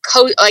done.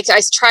 I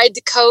tried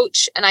to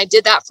coach, and I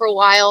did that for a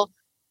while,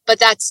 but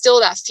that's still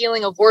that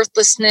feeling of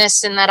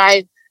worthlessness, and that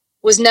I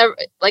was never,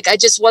 I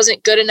just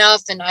wasn't good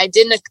enough, and I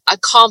didn't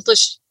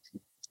accomplish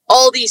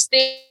all these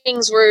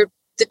things where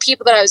the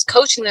people that I was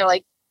coaching, they're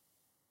like,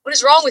 what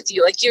is wrong with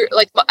you?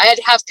 I had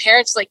to have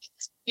parents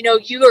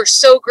you are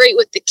so great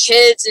with the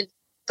kids,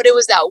 but it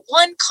was that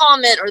one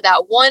comment or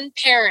that one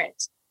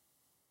parent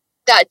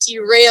that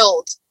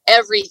derailed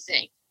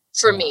everything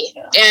for me.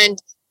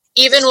 And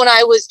even when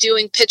I was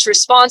doing Pitch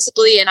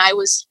Responsibly, and I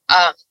was,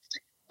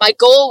 my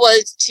goal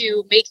was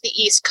to make the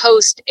East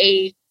Coast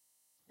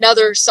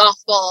another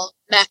softball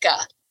mecca,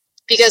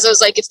 because I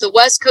was like, if the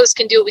West Coast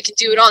can do it, we can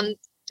do it on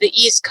the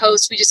East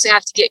Coast. We just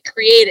have to get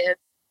creative.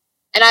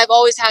 And I've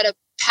always had a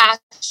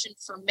passion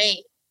for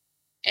Maine,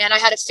 and I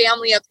had a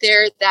family up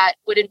there that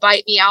would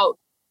invite me out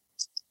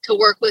to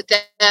work with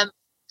them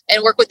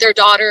and work with their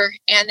daughter.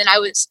 And then I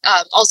was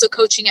also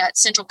coaching at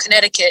Central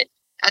Connecticut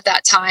at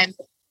that time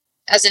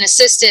as an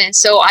assistant.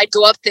 So I'd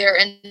go up there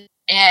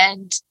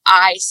and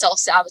I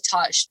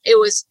self-sabotaged. It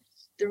was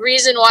the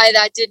reason why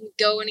that didn't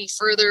go any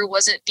further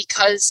wasn't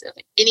because of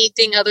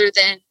anything other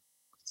than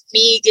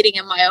me getting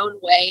in my own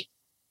way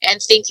and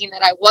thinking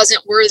that I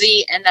wasn't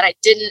worthy and that I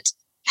didn't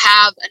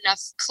have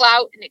enough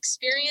clout and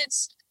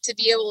experience to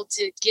be able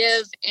to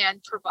give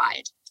and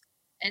provide.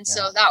 And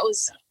so that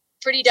was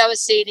pretty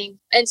devastating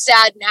and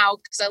sad now,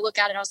 because I look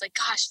at it and I was like,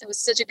 gosh, that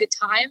was such a good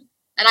time.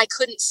 And I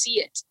couldn't see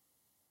it.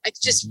 I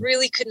just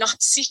really could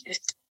not see it.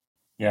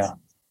 Yeah.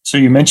 So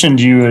you mentioned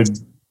you had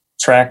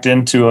tracked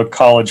into a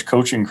college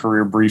coaching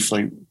career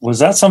briefly. Was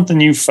that something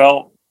you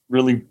felt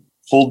really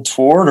pulled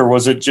toward, or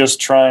was it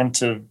just trying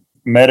to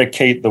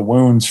medicate the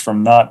wounds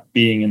from not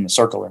being in the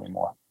circle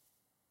anymore?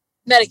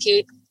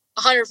 Medicate,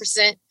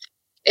 100%.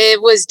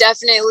 It was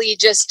definitely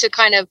just to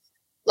kind of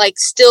like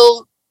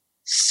still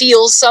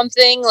feel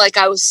something, like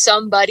I was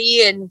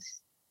somebody. And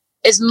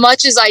as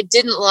much as I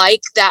didn't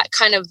like that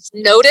kind of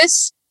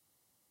notice,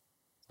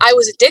 I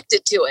was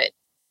addicted to it.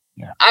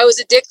 Yeah. I was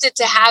addicted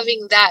to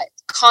having that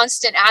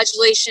constant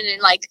adulation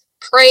and like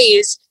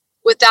praise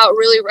without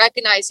really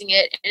recognizing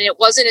it. And it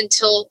wasn't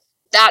until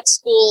that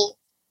school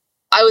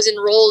I was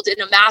enrolled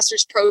in a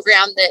master's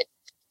program that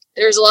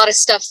there was a lot of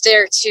stuff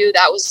there too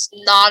that was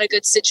not a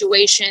good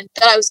situation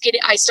that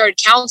I started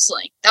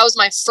counseling. That was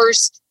my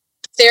first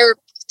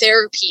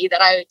therapy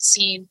that I had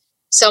seen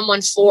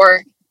someone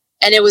for.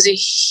 And it was a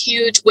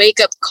huge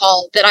wake-up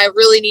call that I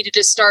really needed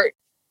to start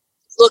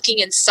looking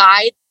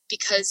inside,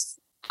 because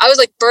I was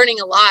like burning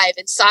alive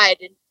inside.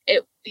 And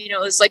it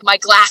was like my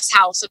glass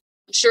house. I'm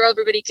sure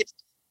everybody could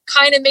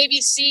kind of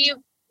maybe see.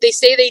 They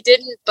say they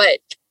didn't, but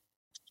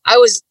I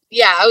was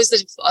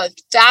a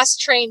fast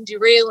train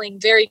derailing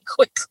very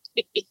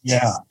quickly.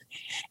 Yeah.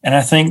 And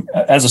I think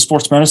as a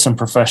sports medicine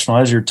professional,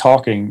 as you're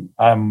talking,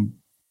 I'm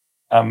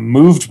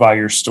moved by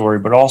your story,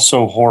 but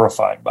also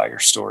horrified by your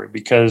story,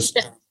 because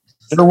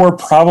there were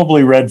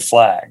probably red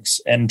flags,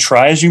 and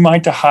try as you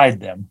might to hide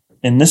them.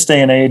 In this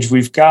day and age,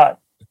 we've got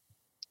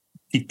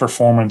peak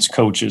performance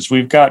coaches.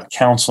 We've got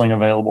counseling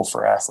available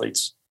for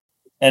athletes,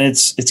 and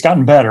it's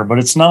gotten better, but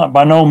it's not,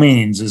 by no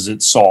means is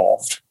it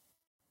solved.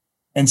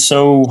 And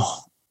so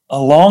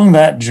along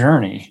that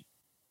journey,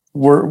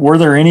 were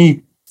there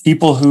any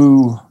people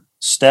who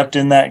stepped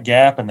in that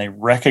gap and they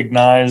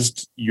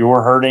recognized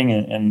your hurting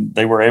and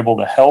they were able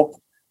to help?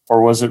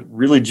 Or was it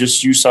really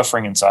just you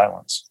suffering in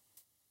silence?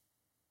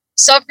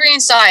 Suffering in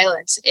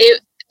silence.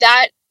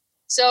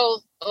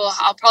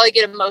 I'll probably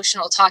get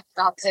emotional talking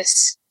about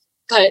this,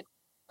 but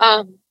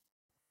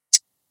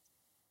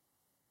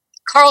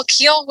Carl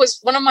Keel was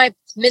one of my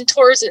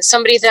mentors and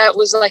somebody that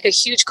was like a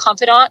huge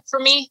confidant for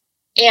me.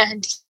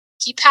 And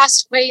he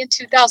passed away in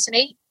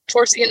 2008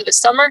 towards the end of the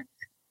summer.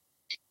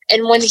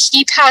 And when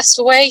he passed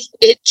away,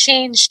 it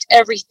changed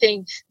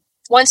everything.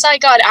 Once I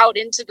got out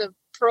into the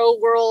pro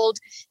world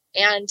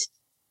and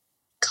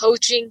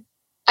coaching,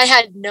 I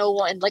had no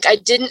one. Like, I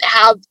didn't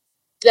have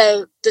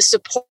the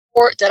support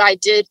that I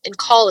did in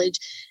college.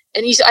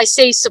 And I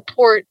say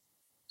support,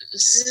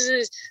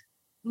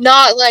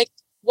 not like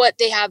what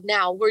they have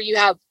now, where you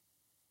have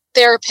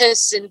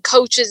therapists and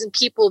coaches and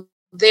people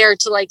there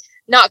to like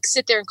not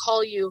sit there and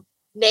call you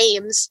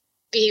names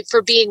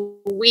for being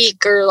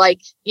weak, or like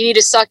you need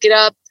to suck it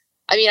up.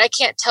 I mean, I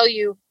can't tell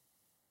you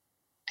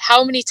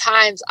how many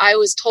times I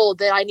was told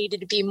that I needed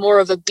to be more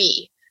of a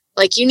B.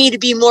 Like, you need to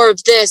be more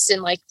of this,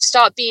 and like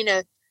stop being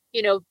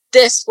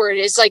this word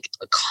is like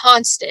a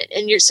constant.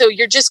 And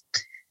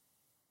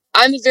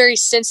I'm a very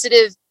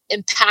sensitive,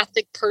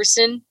 empathic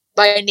person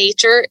by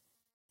nature.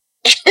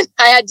 And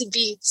I had to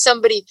be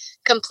somebody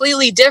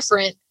completely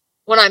different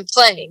when I'm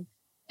playing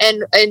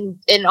and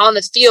on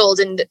the field.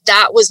 And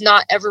that was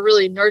not ever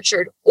really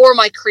nurtured, or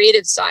my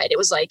creative side. It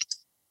was like,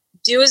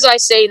 do as I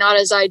say, not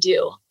as I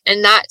do.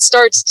 And that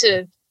starts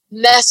to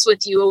mess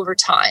with you over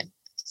time.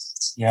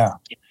 Yeah.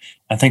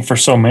 I think for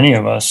so many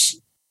of us,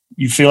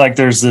 you feel like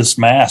there's this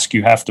mask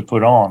you have to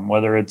put on,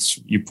 whether it's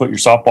you put your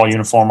softball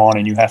uniform on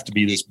and you have to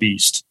be this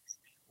beast,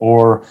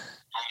 or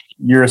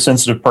you're a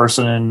sensitive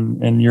person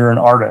and you're an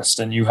artist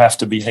and you have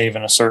to behave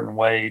in a certain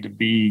way to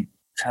be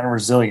kind of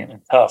resilient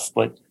and tough.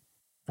 But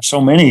for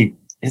so many,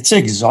 it's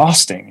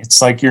exhausting.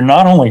 It's like you're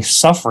not only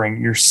suffering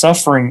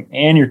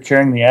and you're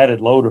carrying the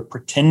added load of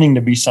pretending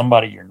to be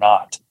somebody you're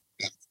not.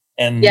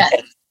 And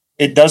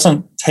it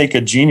doesn't take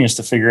a genius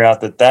to figure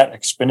out that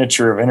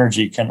expenditure of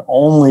energy can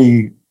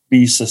only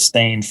be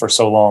sustained for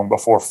so long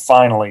before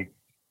finally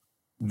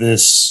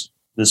this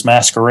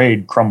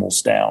masquerade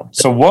crumbles down.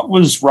 So what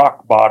was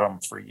rock bottom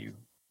for you?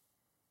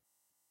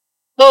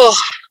 Oh,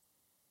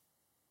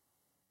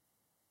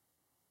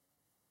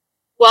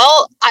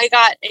 well, I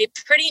got a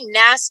pretty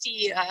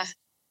nasty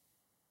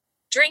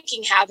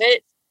drinking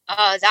habit.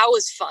 That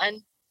was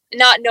fun.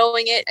 Not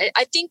knowing it.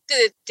 I think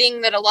the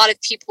thing that a lot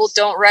of people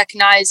don't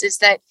recognize is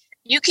that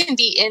you can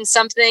be in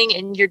something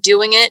and you're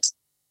doing it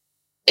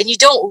and you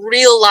don't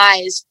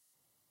realize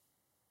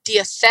the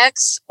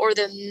effects or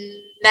the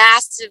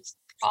massive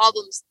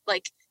problems,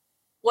 like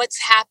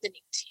what's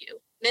happening to you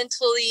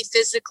mentally,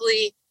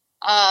 physically.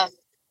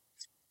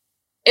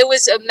 It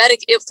was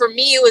for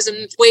me, it was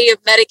a way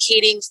of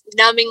medicating,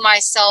 numbing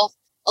myself.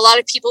 A lot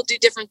of people do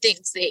different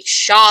things. They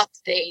shop,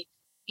 they,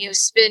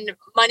 spend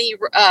money,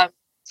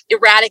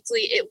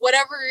 erratically,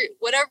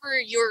 whatever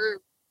your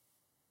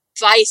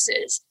vice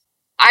is.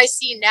 I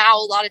see now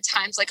a lot of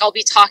times, like I'll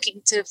be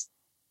talking to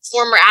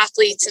former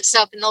athletes and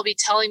stuff, and they'll be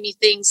telling me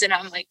things, and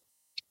I'm like,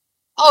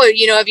 oh,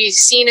 have you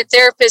seen a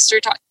therapist or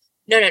talk?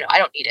 No, I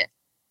don't need it.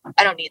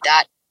 I don't need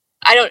that.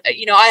 I don't,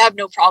 I have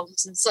no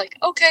problems. And it's like,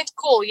 okay,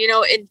 cool.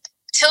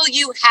 Until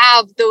you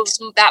have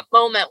that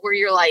moment where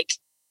you're like,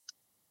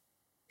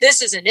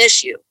 this is an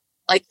issue.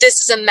 Like,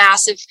 this is a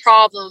massive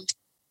problem.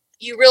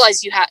 You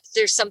realize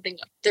there's something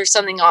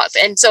off.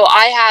 And so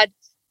I had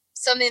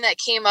something that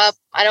came up.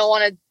 I don't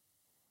want to,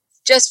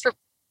 just for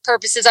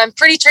purposes, I'm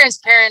pretty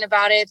transparent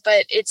about it,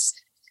 but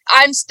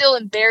I'm still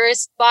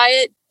embarrassed by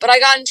it. But I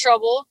got in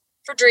trouble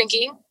for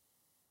drinking,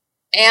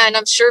 and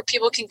I'm sure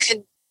people can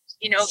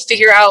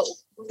figure out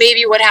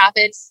maybe what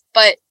happened,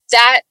 but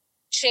that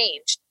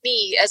changed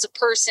me as a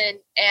person.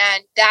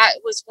 And that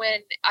was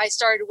when I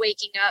started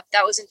waking up.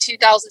 That was in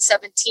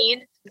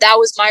 2017. That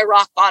was my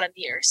rock bottom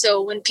year.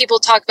 So when people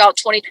talk about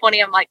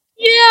 2020, I'm like,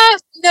 yeah,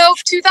 no,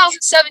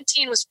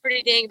 2017 was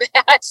pretty dang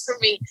bad for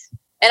me.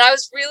 And I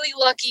was really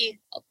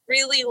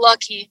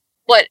lucky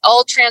what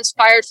all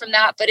transpired from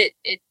that. But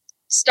it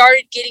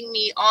started getting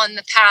me on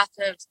the path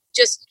of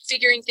just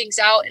figuring things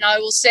out. And I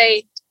will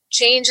say,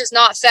 change is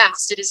not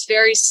fast. It is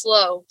very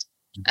slow.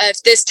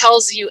 If this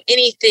tells you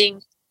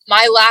anything,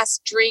 my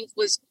last drink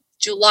was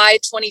July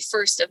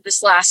 21st of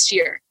this last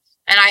year.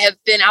 And I have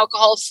been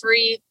alcohol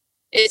free.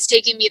 It's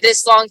taken me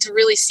this long to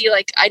really see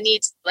I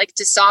need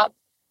to stop.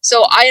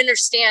 So I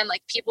understand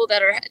people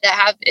that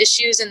have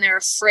issues and they're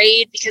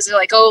afraid because they're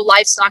like, oh,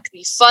 life's not going to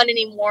be fun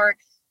anymore.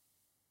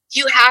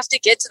 You have to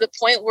get to the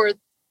point where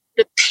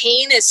the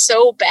pain is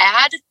so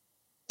bad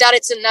that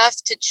it's enough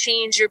to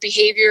change your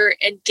behavior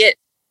and get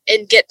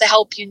the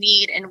help you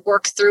need and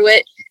work through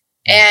it.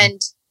 And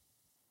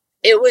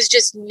it was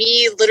just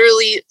me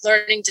literally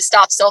learning to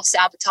stop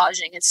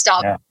self-sabotaging and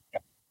stop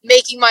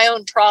making my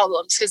own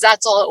problems, because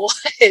that's all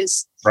it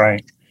was.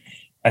 Right.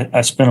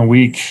 I spent a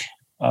week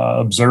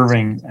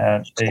observing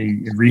at a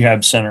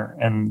rehab center,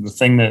 and the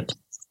thing that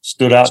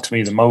stood out to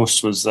me the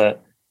most was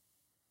that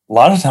a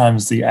lot of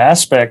times the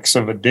aspects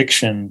of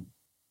addiction,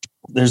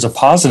 there's a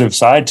positive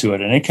side to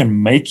it, and it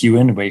can make you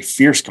into a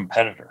fierce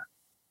competitor.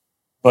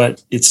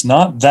 But it's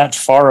not that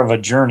far of a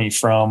journey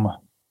from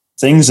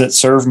things that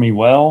serve me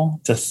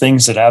well to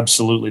things that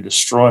absolutely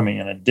destroy me.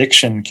 And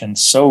addiction can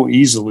so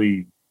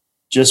easily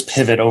just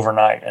pivot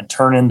overnight and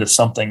turn into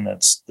something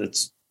that's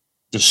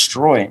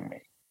destroying me.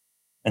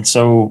 And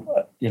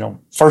so,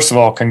 first of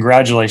all,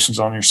 congratulations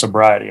on your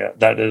sobriety.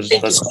 That's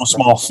no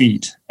small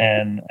feat.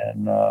 And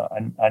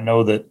I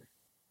know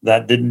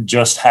that didn't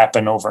just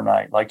happen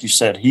overnight. Like you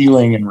said,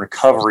 healing and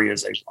recovery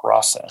is a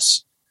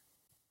process.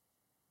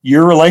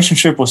 Your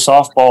relationship with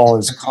softball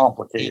is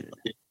complicated.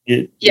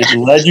 It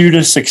led you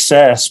to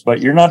success,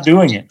 but you're not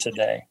doing it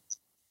today.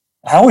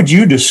 How would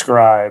you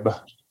describe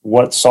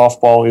what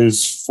softball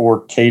is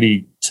for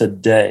Katie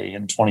today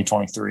in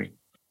 2023?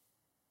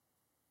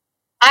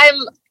 I'm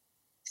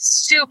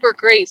super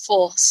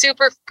grateful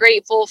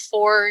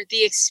for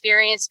the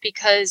experience,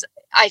 because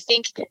I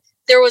think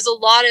there was a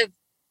lot of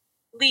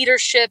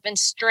leadership and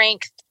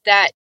strength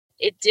that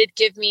it did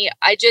give me.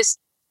 I just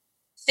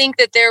think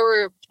that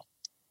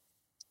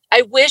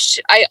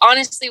I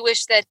honestly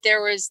wish that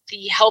there was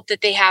the help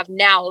that they have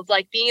now of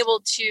being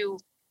able to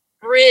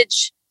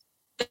bridge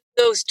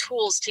those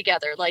tools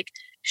together, like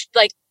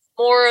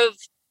more of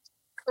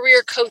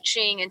career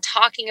coaching and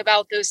talking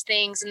about those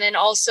things. And then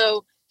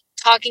also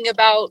talking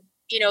about,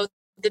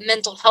 the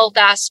mental health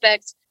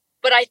aspect.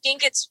 But I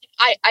think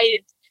I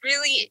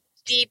really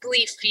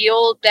deeply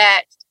feel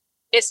that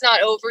it's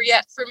not over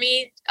yet for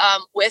me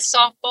with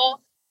softball,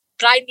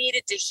 but I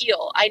needed to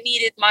heal. I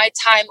needed my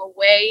time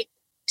away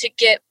to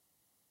get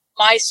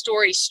my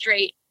story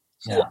straight,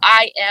 who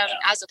I am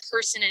as a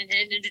person and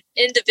an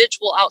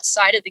individual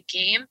outside of the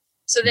game.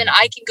 So then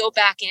I can go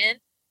back in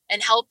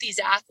and help these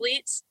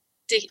athletes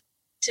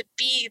to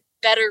be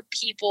better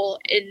people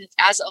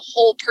as a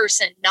whole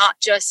person, not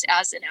just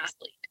as an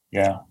athlete.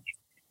 Yeah,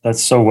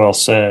 that's so well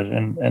said.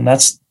 And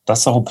that's the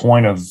whole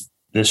point of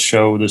this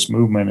show, this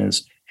movement,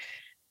 is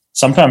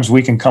sometimes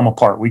we can come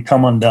apart. We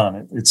come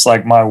undone. It's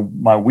like my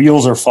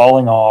wheels are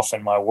falling off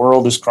and my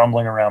world is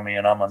crumbling around me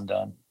and I'm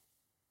undone.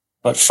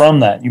 But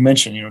from that, you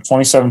mentioned,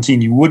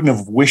 2017, you wouldn't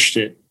have wished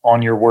it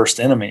on your worst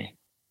enemy,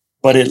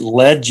 but it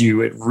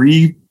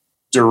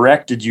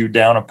redirected you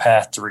down a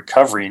path to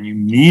recovery, and you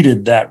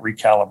needed that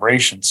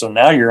recalibration. So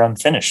now you're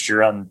unfinished,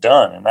 you're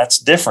undone, and that's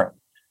different.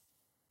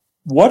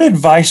 What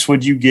advice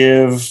would you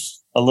give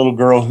a little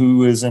girl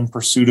who is in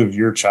pursuit of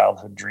your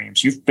childhood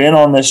dreams? You've been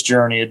on this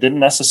journey. It didn't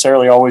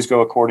necessarily always go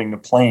according to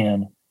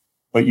plan,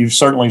 but you've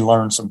certainly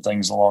learned some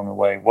things along the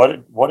way.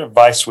 What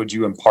advice would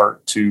you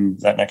impart to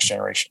that next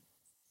generation?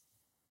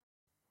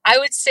 I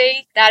would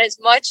say that as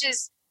much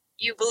as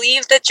you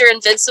believe that you're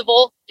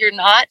invincible, you're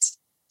not.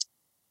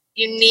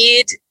 You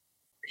need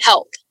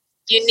help.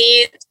 You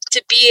need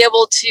to be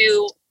able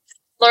to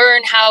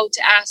learn how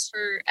to ask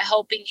for a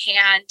helping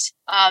hand,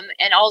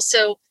 and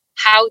also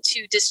how to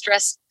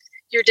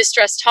your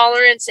distress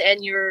tolerance,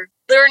 and you're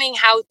learning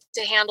how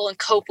to handle and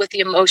cope with the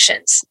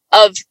emotions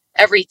of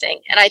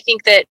everything. And I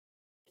think that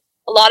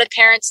a lot of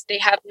parents, they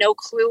have no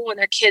clue when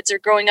their kids are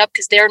growing up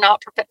because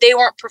they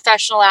weren't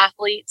professional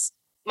athletes.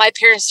 My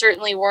parents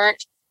certainly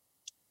weren't.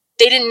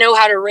 They didn't know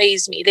how to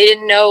raise me. They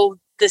didn't know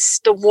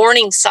the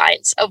warning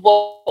signs of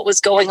what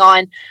was going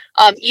on.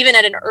 Even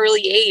at an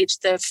early age,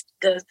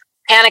 the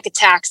panic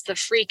attacks, the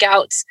freak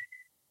outs,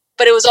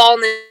 but it was all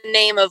in the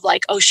name of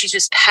like, oh, she's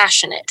just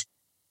passionate.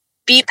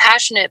 Be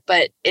passionate,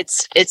 but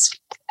it's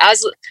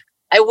as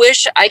I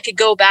wish I could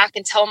go back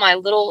and tell my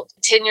little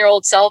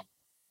 10-year-old self,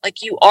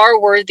 like, you are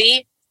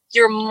worthy.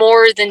 You're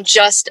more than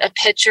just a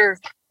pitcher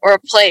or a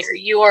player.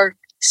 You are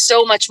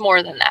so much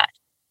more than that.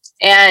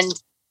 And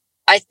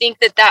I think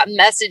that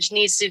message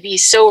needs to be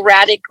so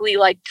radically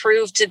like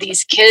proved to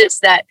these kids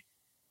that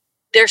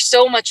they're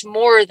so much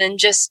more than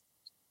just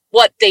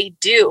what they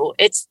do.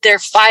 It's their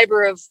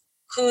fiber of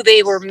who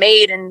they were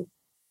made and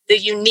the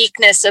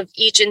uniqueness of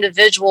each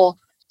individual.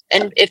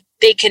 And if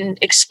they can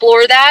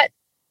explore that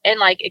and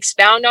like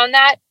expound on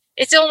that,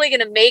 it's only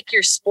going to make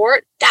your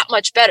sport that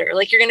much better.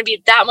 Like, you're going to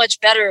be that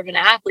much better of an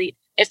athlete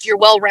if you're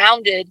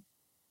well-rounded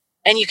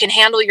and you can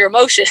handle your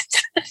emotions.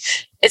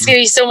 It's going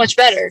to be so much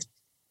better.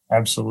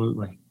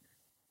 Absolutely.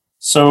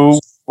 So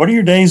what do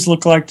your days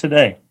look like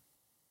today?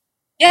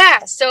 Yeah.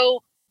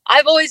 So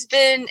I've always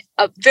been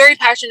very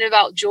passionate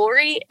about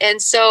jewelry.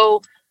 And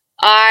so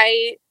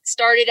I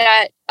started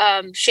at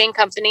Shane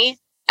Company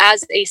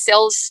as a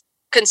sales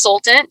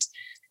consultant.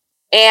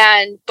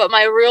 But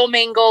my real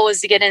main goal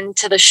was to get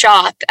into the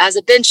shop as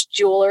a bench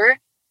jeweler.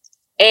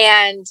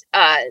 And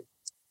I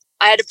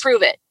had to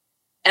prove it.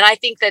 And I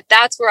think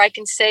that's where I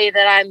can say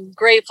that I'm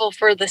grateful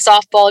for the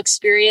softball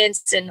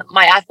experience and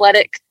my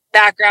athletic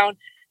background,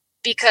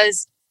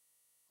 because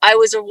I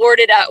was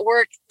awarded at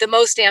work the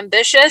most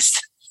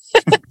ambitious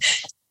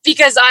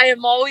because I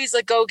am always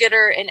a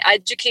go-getter and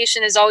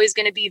education is always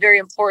going to be very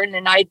important.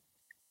 And I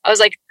was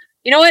like,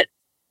 you know what?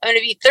 I'm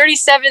going to be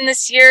 37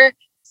 this year.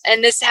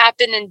 And this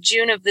happened in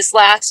June of this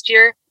last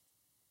year.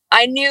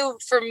 I knew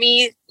for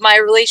me, my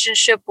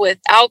relationship with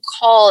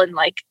alcohol and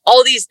like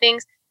all these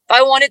things, if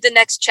I wanted the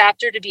next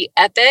chapter to be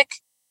epic,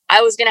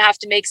 I was going to have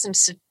to make some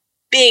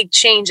big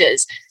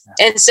changes.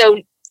 And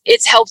so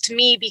it's helped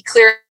me be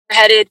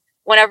clear-headed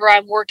whenever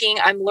I'm working,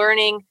 I'm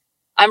learning,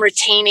 I'm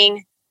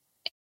retaining,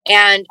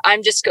 and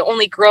I'm just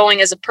only growing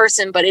as a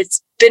person. But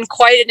it's been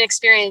quite an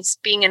experience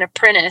being an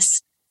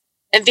apprentice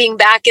and being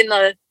back in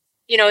the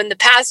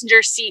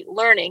passenger seat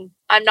learning.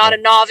 I'm not a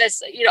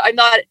novice, I'm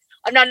not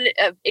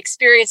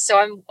experienced.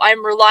 So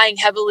I'm relying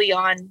heavily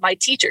on my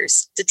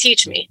teachers to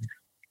teach me.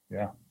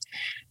 Yeah.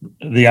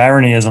 The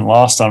irony isn't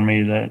lost on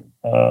me that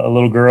a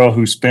little girl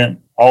who spent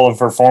all of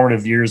her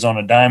formative years on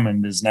a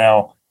diamond is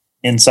now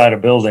inside a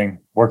building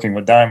working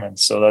with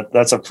diamonds. So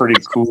that's a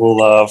pretty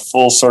cool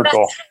full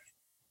circle.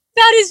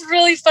 That is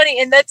really funny.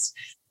 And that's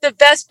the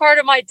best part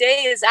of my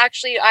day is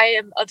actually I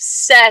am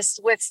obsessed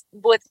with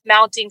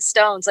mounting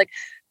stones. Like,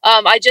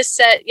 I just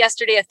set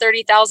yesterday a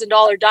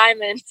 $30,000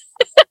 diamond.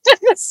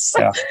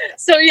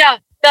 So yeah,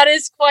 that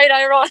is quite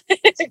ironic.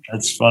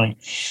 That's funny.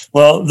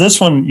 Well,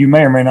 this one you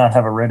may or may not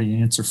have a ready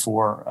answer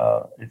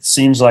for. It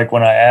seems like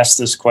when I ask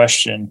this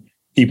question,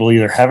 people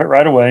either have it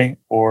right away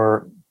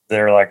or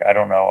they're like, I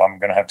don't know, I'm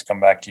going to have to come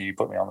back to you,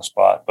 put me on the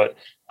spot. But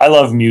I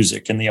love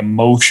music and the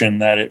emotion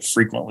that it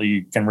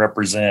frequently can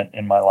represent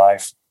in my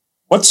life.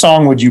 What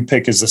song would you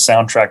pick as the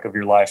soundtrack of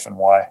your life and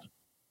why?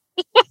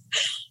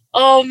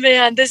 Oh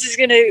man, this is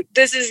gonna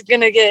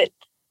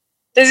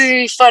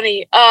be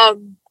funny.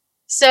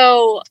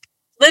 So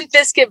Limp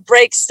Bizkit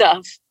Break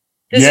Stuff.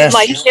 This is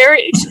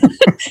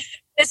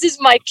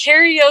my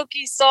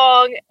karaoke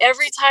song.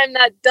 Every time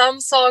that dumb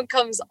song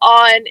comes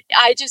on,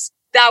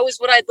 that was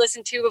what I'd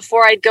listen to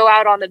before I'd go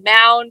out on the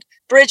mound.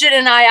 Bridget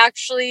and I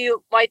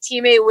my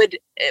teammate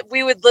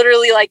we would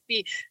literally like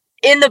be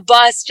in the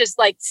bus, just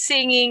like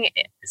singing.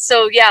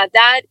 So yeah,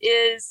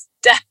 that's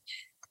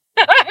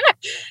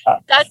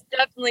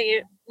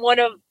definitely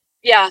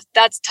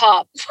that's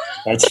top.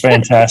 That's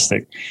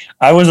fantastic.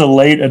 I was a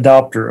late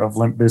adopter of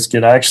Limp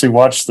Bizkit. I actually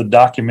watched the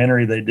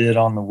documentary they did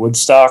on the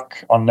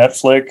Woodstock on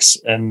Netflix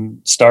and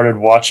started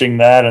watching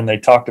that. And they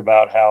talked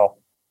about how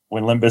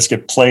when Limp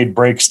Bizkit played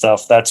Break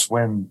Stuff, that's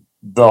when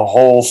the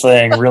whole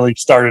thing really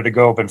started to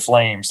go up in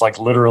flames. Like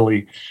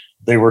literally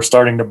they were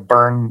starting to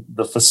burn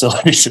the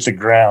facilities to the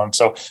ground.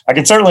 So I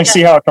can certainly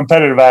see how a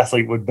competitive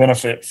athlete would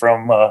benefit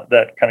from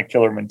that kind of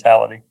killer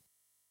mentality.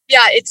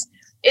 Yeah, it's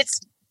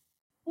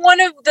one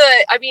of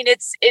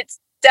it's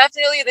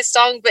definitely the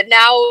song, but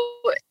now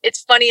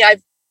it's funny.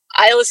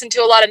 I listen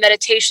to a lot of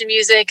meditation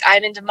music.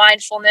 I'm into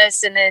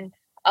mindfulness. And then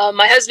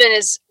my husband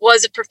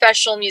was a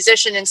professional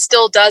musician and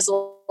still does a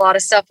lot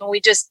of stuff. And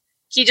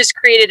he just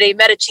created a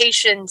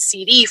meditation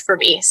CD for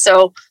me.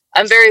 So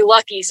I'm very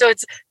lucky. So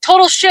it's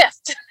total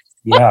shift.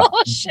 Yeah,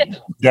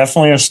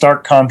 definitely a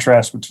stark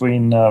contrast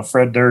between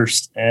Fred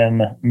Durst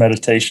and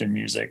meditation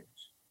music.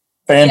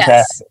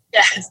 Fantastic.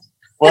 Yes.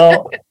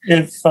 Well,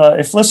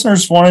 if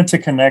listeners wanted to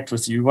connect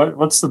with you,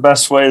 what's the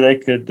best way they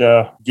could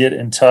get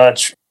in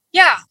touch?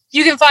 Yeah,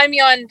 you can find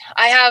me I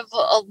have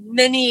a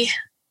mini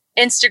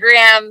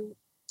Instagram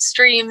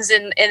streams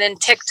and then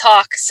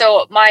TikTok.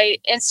 So my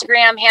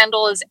Instagram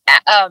handle is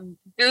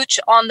Gooch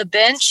on the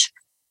bench,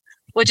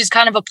 which is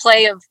kind of a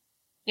play of,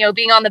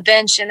 being on the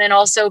bench and then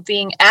also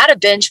being at a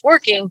bench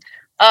working.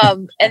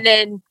 And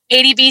then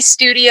KDB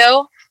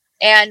Studio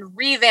and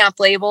Revamp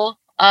Label.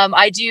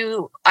 I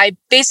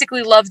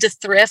basically love to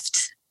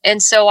thrift.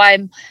 And so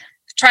I'm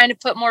trying to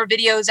put more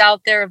videos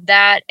out there of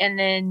that. And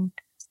then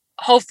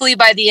hopefully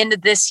by the end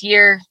of this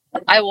year,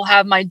 I will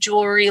have my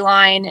jewelry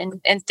line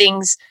and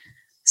things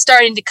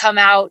starting to come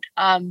out.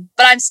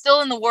 But I'm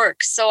still in the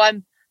works. So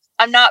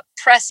I'm not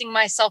pressing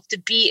myself to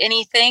be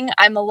anything.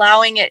 I'm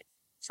allowing it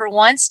for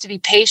once to be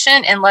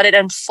patient and let it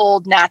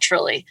unfold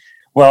naturally.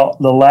 Well,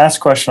 the last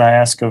question I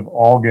ask of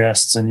all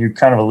guests, and you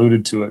kind of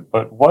alluded to it,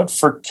 but what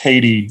for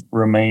Katie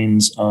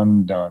remains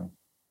undone?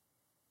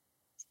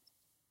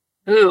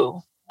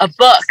 Ooh, a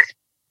book.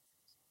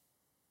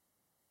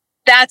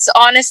 I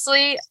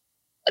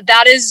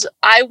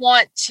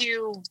want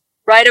to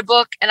write a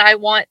book and I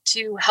want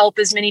to help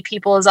as many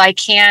people as I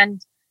can.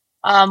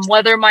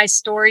 Whether my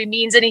story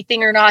means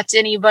anything or not to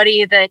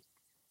anybody, that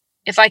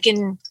if I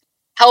can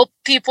help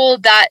people,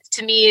 that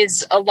to me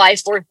is a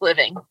life worth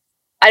living.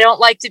 I don't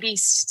like to be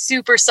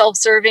super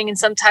self-serving. And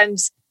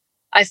sometimes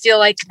I feel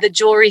like the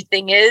jewelry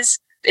thing it's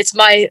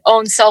my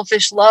own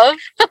selfish love,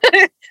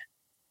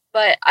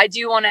 but I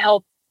do want to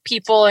help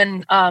people.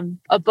 And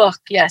a book.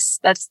 Yes.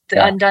 That's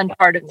the undone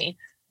part of me.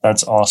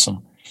 That's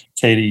awesome.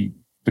 Katie,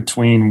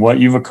 between what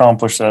you've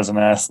accomplished as an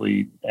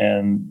athlete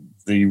and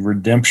the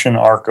redemption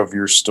arc of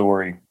your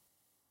story,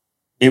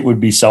 it would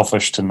be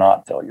selfish to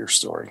not tell your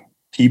story.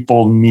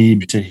 People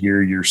need to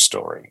hear your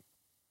story.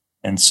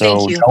 And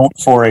so don't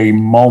for a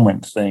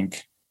moment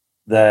think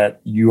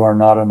that you are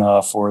not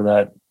enough or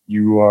that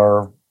you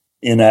are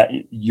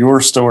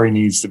your story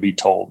needs to be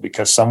told,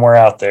 because somewhere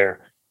out there's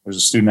a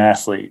student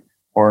athlete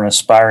or an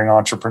aspiring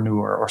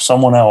entrepreneur or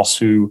someone else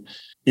who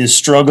is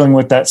struggling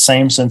with that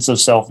same sense of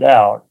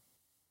self-doubt,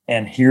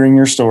 and hearing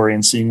your story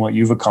and seeing what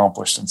you've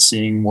accomplished and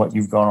seeing what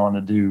you've gone on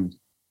to do.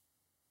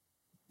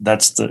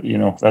 That's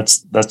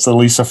the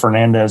Lisa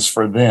Fernandez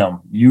for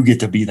them. You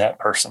get to be that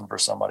person for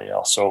somebody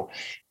else. So,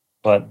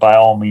 but by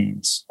all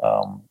means,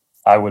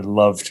 I would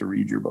love to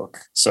read your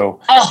book. So,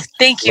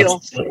 thank you.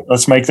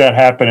 Let's make that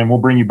happen, and we'll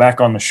bring you back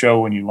on the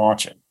show when you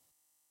launch it.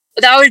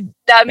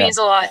 That means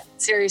a lot.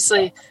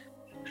 Seriously.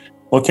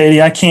 Well,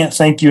 Katie, I can't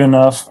thank you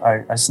enough.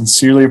 I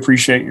sincerely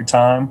appreciate your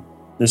time.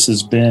 This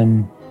has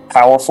been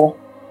powerful,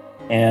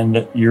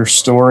 and your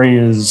story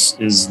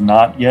is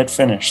not yet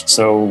finished.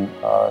 So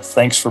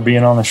thanks for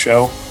being on the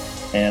show,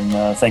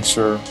 and thanks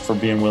for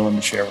being willing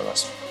to share with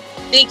us.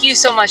 Thank you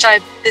so much.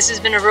 This has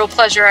been a real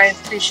pleasure. I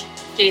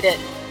appreciate it.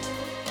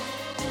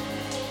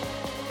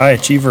 High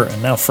achiever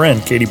and now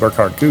friend Katie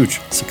Burkhart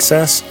Gooch,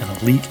 success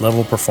and elite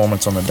level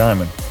performance on the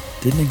diamond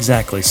didn't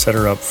exactly set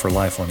her up for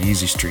life on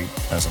Easy Street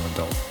as an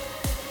adult.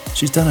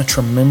 She's done a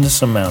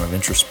tremendous amount of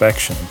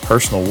introspection and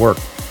personal work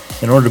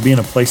in order to be in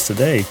a place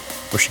today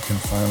where she can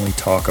finally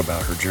talk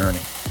about her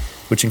journey,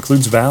 which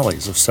includes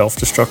valleys of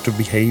self-destructive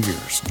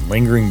behaviors and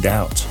lingering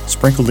doubts,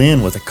 sprinkled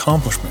in with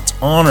accomplishments,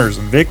 honors,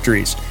 and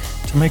victories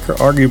to make her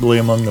arguably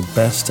among the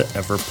best to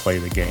ever play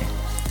the game.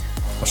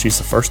 While she's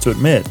the first to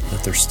admit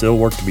that there's still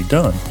work to be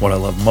done, what I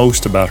love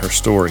most about her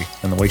story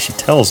and the way she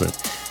tells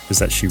it is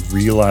that she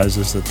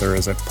realizes that there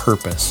is a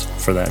purpose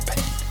for that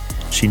pain.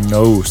 She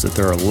knows that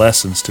there are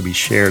lessons to be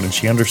shared, and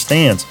she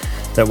understands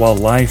that while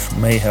life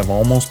may have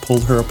almost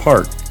pulled her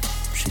apart,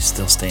 she's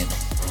still standing.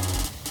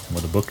 And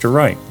with a book to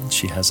write,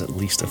 she has at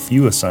least a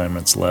few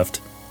assignments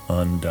left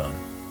undone.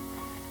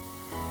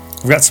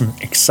 We've got some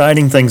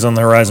exciting things on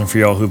the horizon for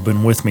y'all who've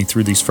been with me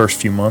through these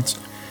first few months.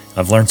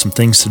 I've learned some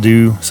things to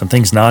do, some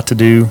things not to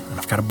do, and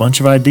I've got a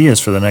bunch of ideas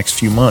for the next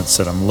few months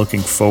that I'm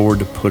looking forward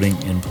to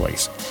putting in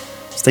place.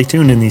 Stay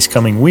tuned in these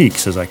coming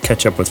weeks as I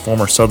catch up with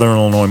former Southern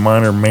Illinois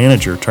minor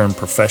manager turned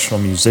professional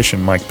musician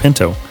Mike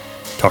Pinto,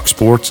 talk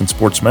sports and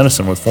sports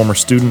medicine with former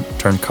student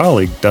turned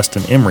colleague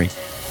Dustin Emery,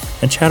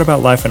 and chat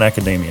about life in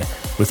academia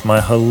with my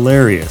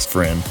hilarious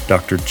friend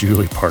Dr.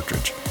 Julie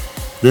Partridge.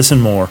 This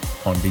and more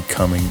on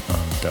Becoming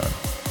Undone.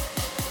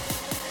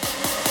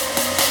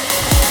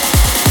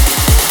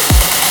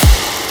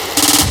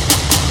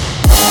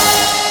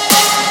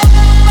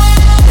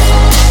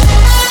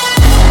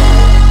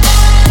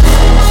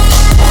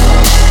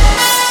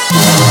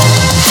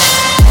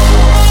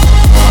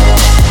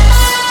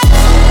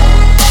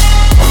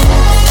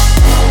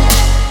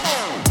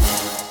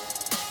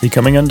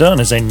 Becoming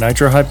Undone is a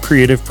Nitro Hype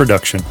creative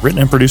production written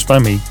and produced by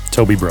me,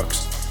 Toby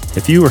Brooks.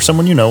 If you or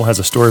someone you know has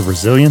a story of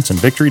resilience and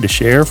victory to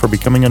share for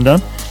Becoming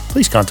Undone,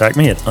 please contact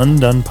me at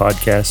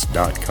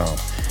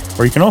undonepodcast.com.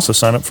 Or you can also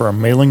sign up for our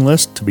mailing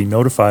list to be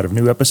notified of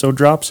new episode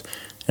drops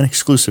and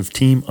exclusive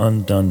Team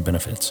Undone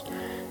benefits.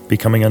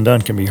 Becoming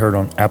Undone can be heard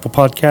on Apple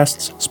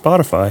Podcasts,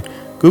 Spotify,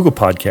 Google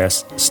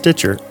Podcasts,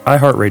 Stitcher,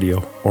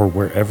 iHeartRadio, or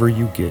wherever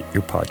you get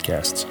your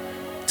podcasts.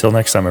 Till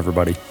next time,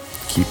 everybody,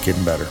 keep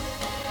getting better.